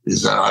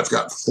 is that I've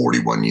got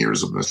 41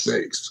 years of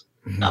mistakes.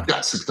 Mm-hmm. I've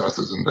got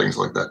successes and things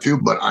like that too,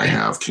 but I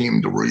have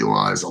came to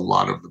realize a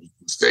lot of the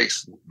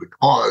mistakes,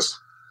 because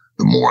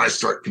the more I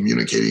start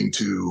communicating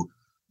to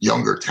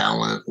younger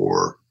talent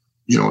or,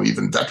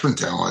 even veteran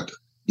talent,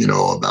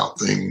 about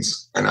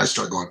things, and I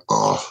start going,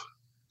 oh,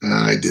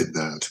 I did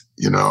that.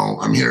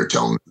 I'm here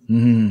telling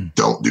them,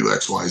 don't do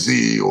X, Y,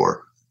 Z,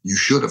 or you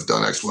should have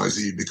done X, Y,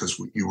 Z because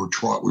we were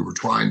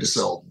trying to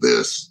sell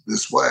this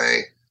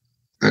way.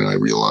 And I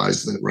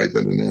realized that right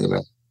then and there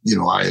that,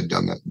 I had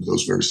done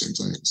those very same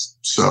things.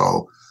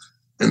 So,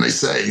 and they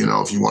say,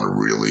 if you want to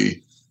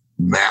really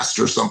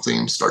master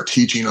something, start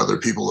teaching other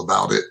people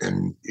about it,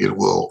 and it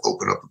will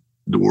open up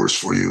doors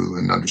for you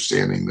and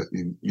understanding that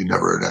you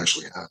never had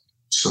actually had.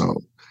 So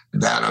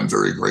that I'm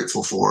very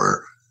grateful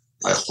for.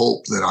 I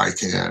hope that I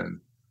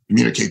can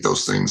communicate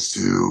those things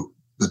to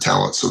the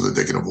talent so that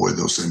they can avoid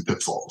those same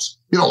pitfalls.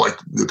 Like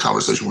the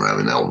conversation we're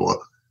having now,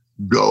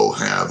 go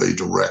have a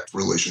direct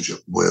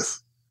relationship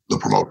with the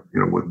promoter,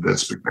 with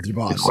Vince McMahon. You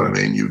know what I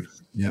mean?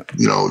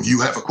 If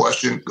you have a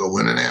question, go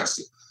in and ask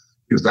it,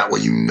 because that way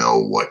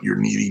what you're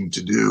needing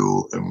to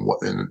do and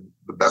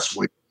the best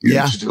way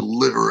to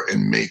deliver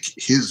and make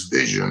his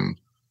vision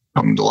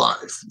come to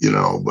life.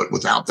 But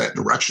without that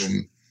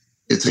direction,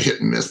 it's a hit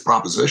and miss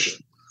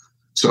proposition.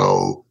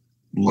 So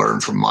learn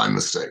from my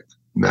mistake.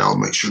 Now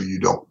make sure you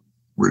don't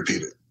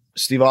repeat it.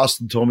 Steve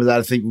Austin told me that,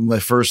 I think, my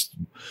first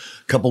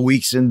couple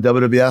weeks in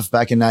WWF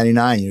back in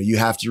 '99. You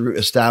have to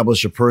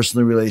establish a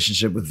personal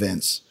relationship with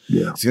Vince.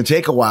 Yeah. It's going to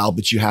take a while,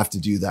 but you have to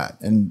do that.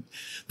 And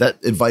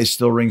that advice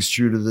still rings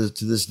true to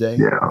this day.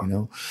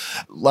 Yeah.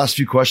 Last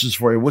few questions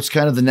for you. What's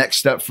kind of the next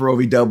step for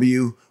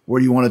OVW? Where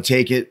do you want to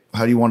take it?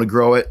 How do you want to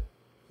grow it?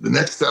 The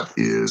next step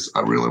is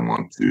now I'm really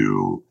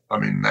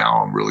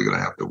going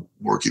to have to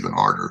work even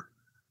harder.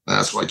 And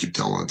that's why I keep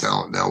telling the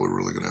talent, now we're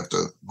really going to have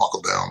to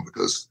buckle down,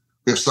 because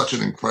we have such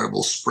an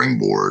incredible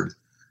springboard,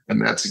 and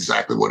that's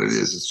exactly what it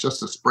is. It's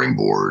just a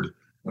springboard,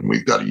 and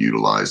we've got to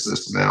utilize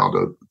this now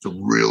to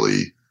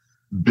really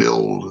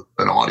build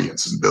an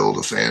audience and build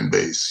a fan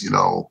base,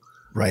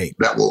 right,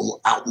 that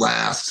will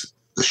outlast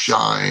the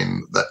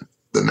shine that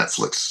the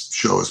Netflix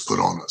show has put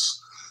on us.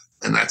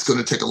 And that's going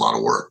to take a lot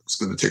of work. It's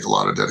going to take a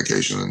lot of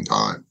dedication and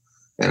time.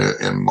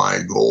 And my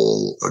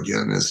goal,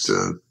 again, is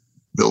to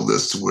build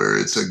this to where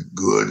it's a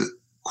good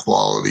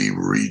quality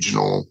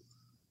regional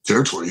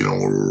territory.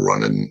 We're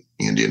running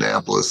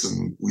Indianapolis,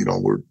 and we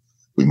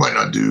might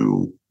not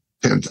do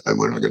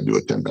we're not going to do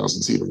a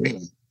 10,000 seat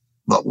arena,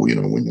 but we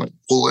might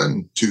pull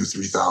in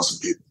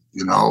 2,000-3,000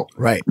 people.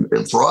 Right.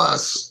 And for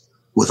us,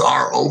 with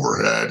our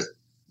overhead,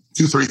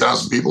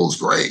 2,000-3,000 people is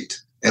great,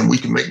 and we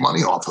can make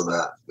money off of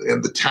that,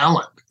 and the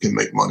talent can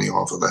make money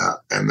off of that,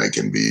 and they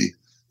can be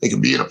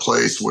in a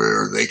place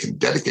where they can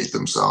dedicate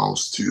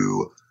themselves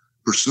to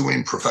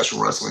pursuing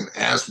professional wrestling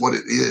as what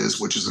it is,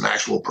 which is an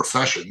actual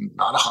profession,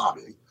 not a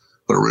hobby,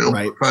 but a real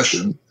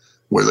profession,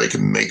 where they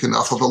can make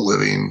enough of a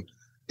living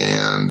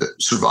and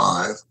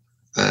survive,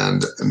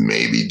 and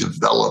maybe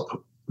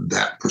develop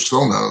that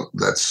persona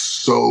that's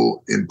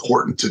so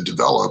important to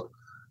develop,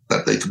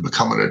 that they can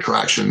become an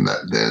attraction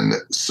that then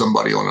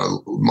somebody on a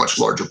much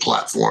larger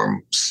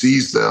platform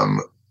sees them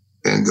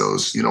and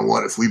goes, you know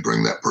what, if we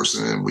bring that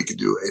person in, we could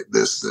do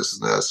this,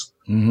 and this.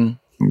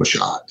 Mm-hmm. A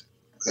shot.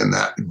 And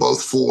that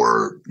both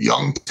for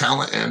young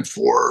talent and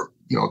for,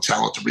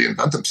 talent to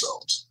reinvent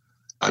themselves.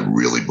 I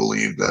really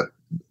believe that,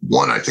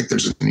 one, I think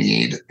there's a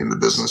need in the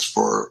business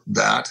for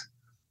that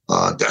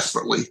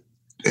desperately.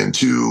 And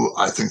two,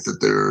 I think that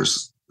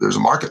there's a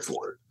market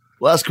for it.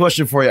 Last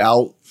question for you,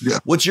 Al. Yeah.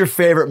 What's your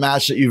favorite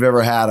match that you've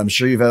ever had? I'm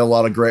sure you've had a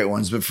lot of great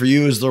ones, but for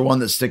you, is there one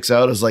that sticks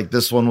out as like,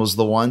 this one was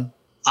the one?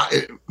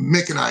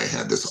 Mick and I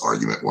had this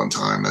argument one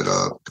time at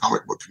a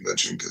comic book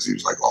convention, because he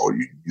was like, oh,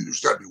 there's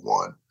got to be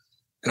one.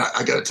 And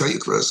I got to tell you,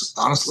 Chris,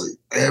 honestly,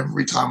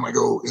 every time I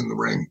go in the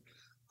ring,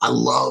 I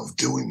love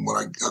doing what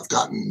I've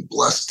gotten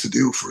blessed to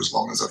do for as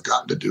long as I've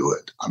gotten to do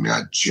it. I mean,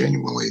 I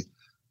genuinely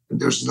And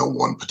there's no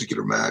one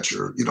particular match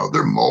or,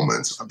 there are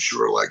moments, I'm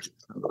sure, like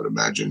I would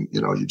imagine,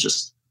 you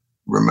just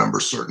remember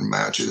certain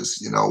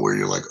matches, where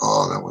you're like,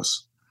 oh, that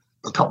was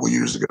a couple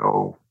years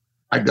ago.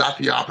 I got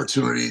the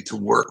opportunity to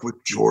work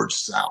with George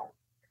South.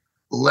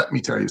 Let me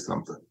tell you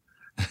something.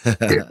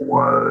 It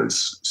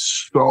was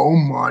so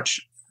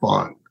much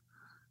fun.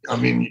 I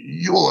mean,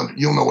 you'll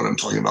know what I'm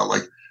talking about.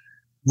 Like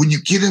when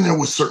you get in there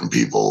with certain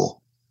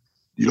people,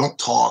 you don't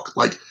talk.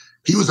 Like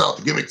he was out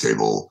the gimmick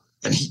table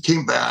and he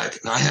came back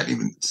and I hadn't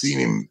even seen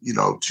him,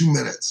 2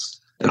 minutes.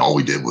 And all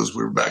we did was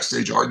we were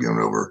backstage arguing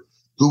over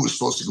who was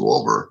supposed to go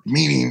over,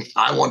 meaning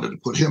I wanted to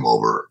put him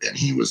over and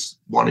he was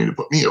wanting to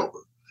put me over.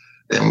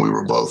 And we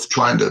were both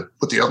trying to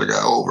put the other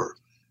guy over.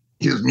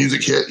 His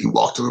music hit, he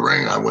walked to the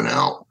ring, I went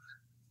out.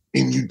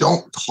 And you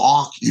don't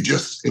talk,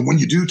 and when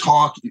you do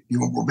talk,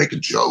 we're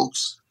making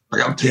jokes.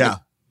 Like I'm taking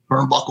a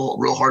turnbuckle, a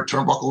real hard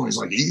turnbuckle, and he's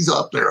like, he's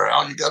up there,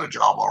 Al, you got a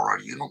job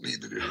already. You don't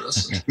need to do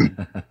this.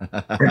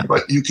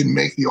 But you can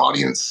make the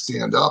audience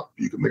stand up.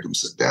 You can make them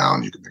sit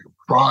down. You can make them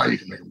cry. You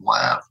can make them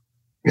laugh.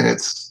 And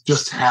it's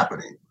just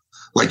happening.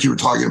 Like you were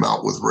talking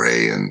about with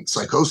Ray and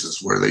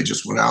Psychosis, where they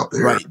just went out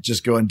there. Right,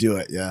 just go and do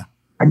it, yeah.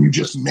 And you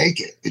just make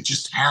it. It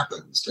just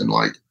happens. And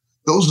like,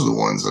 those are the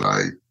ones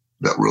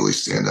that really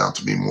stand out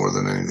to me more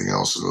than anything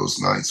else. Are those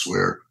nights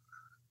where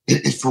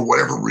if for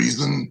whatever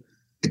reason,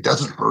 it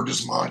doesn't hurt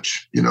as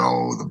much,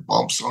 the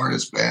bumps aren't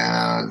as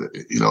bad,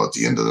 at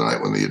the end of the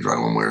night when the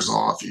adrenaline wears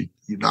off,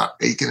 you're not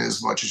aching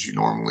as much as you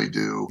normally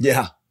do.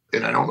 Yeah.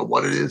 And I don't know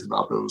what it is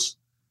about those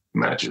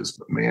matches,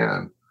 but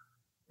man,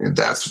 and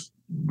that's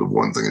the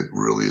one thing that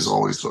really has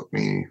always took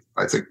me,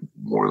 I think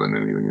more than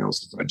anything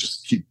else, is I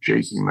just keep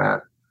chasing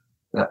that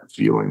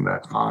feeling,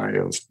 that high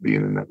of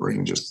being in that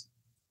ring, just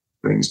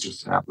things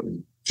just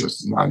happening,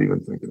 just not even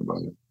thinking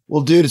about it.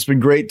 Well, dude, it's been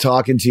great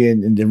talking to you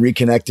and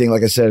reconnecting.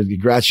 Like I said,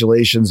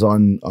 congratulations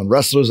on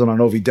Wrestlers and on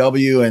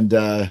OVW.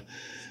 And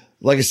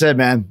like I said,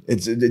 man,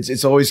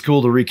 it's always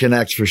cool to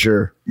reconnect for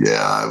sure.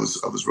 Yeah, I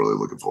was really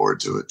looking forward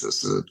to it,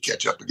 just to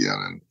catch up again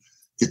and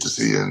get to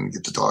see you and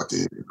get to talk to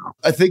you.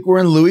 I think we're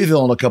in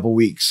Louisville in a couple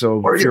weeks.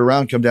 So if you're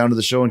around, come down to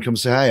the show and come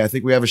say hi. I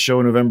think we have a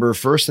show November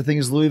 1st, I think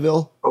is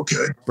Louisville.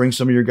 Okay. Bring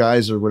some of your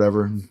guys or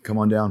whatever and come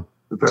on down.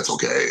 If that's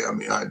okay. I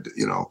mean,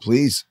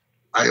 please.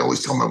 I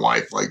always tell my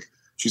wife, like,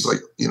 she's like,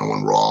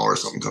 when Raw or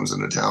something comes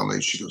into town,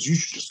 she goes, you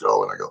should just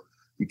go. And I go,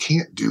 you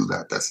can't do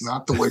that. That's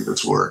not the way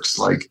this works.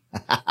 Like,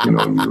 you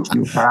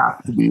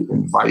have to be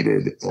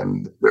invited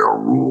and there are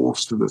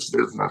rules to this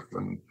business.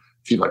 And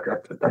she's like,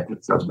 that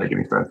just doesn't make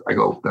any sense. I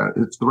go,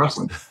 it's the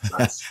wrestling.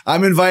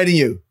 I'm inviting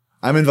you.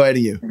 I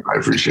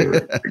appreciate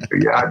it.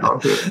 Yeah, I'd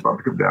love to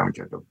come down and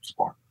catch up with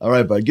Spawn. All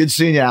right, bud. Good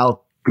seeing you,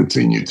 Al. Good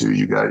seeing you too.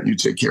 You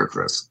take care,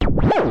 Chris.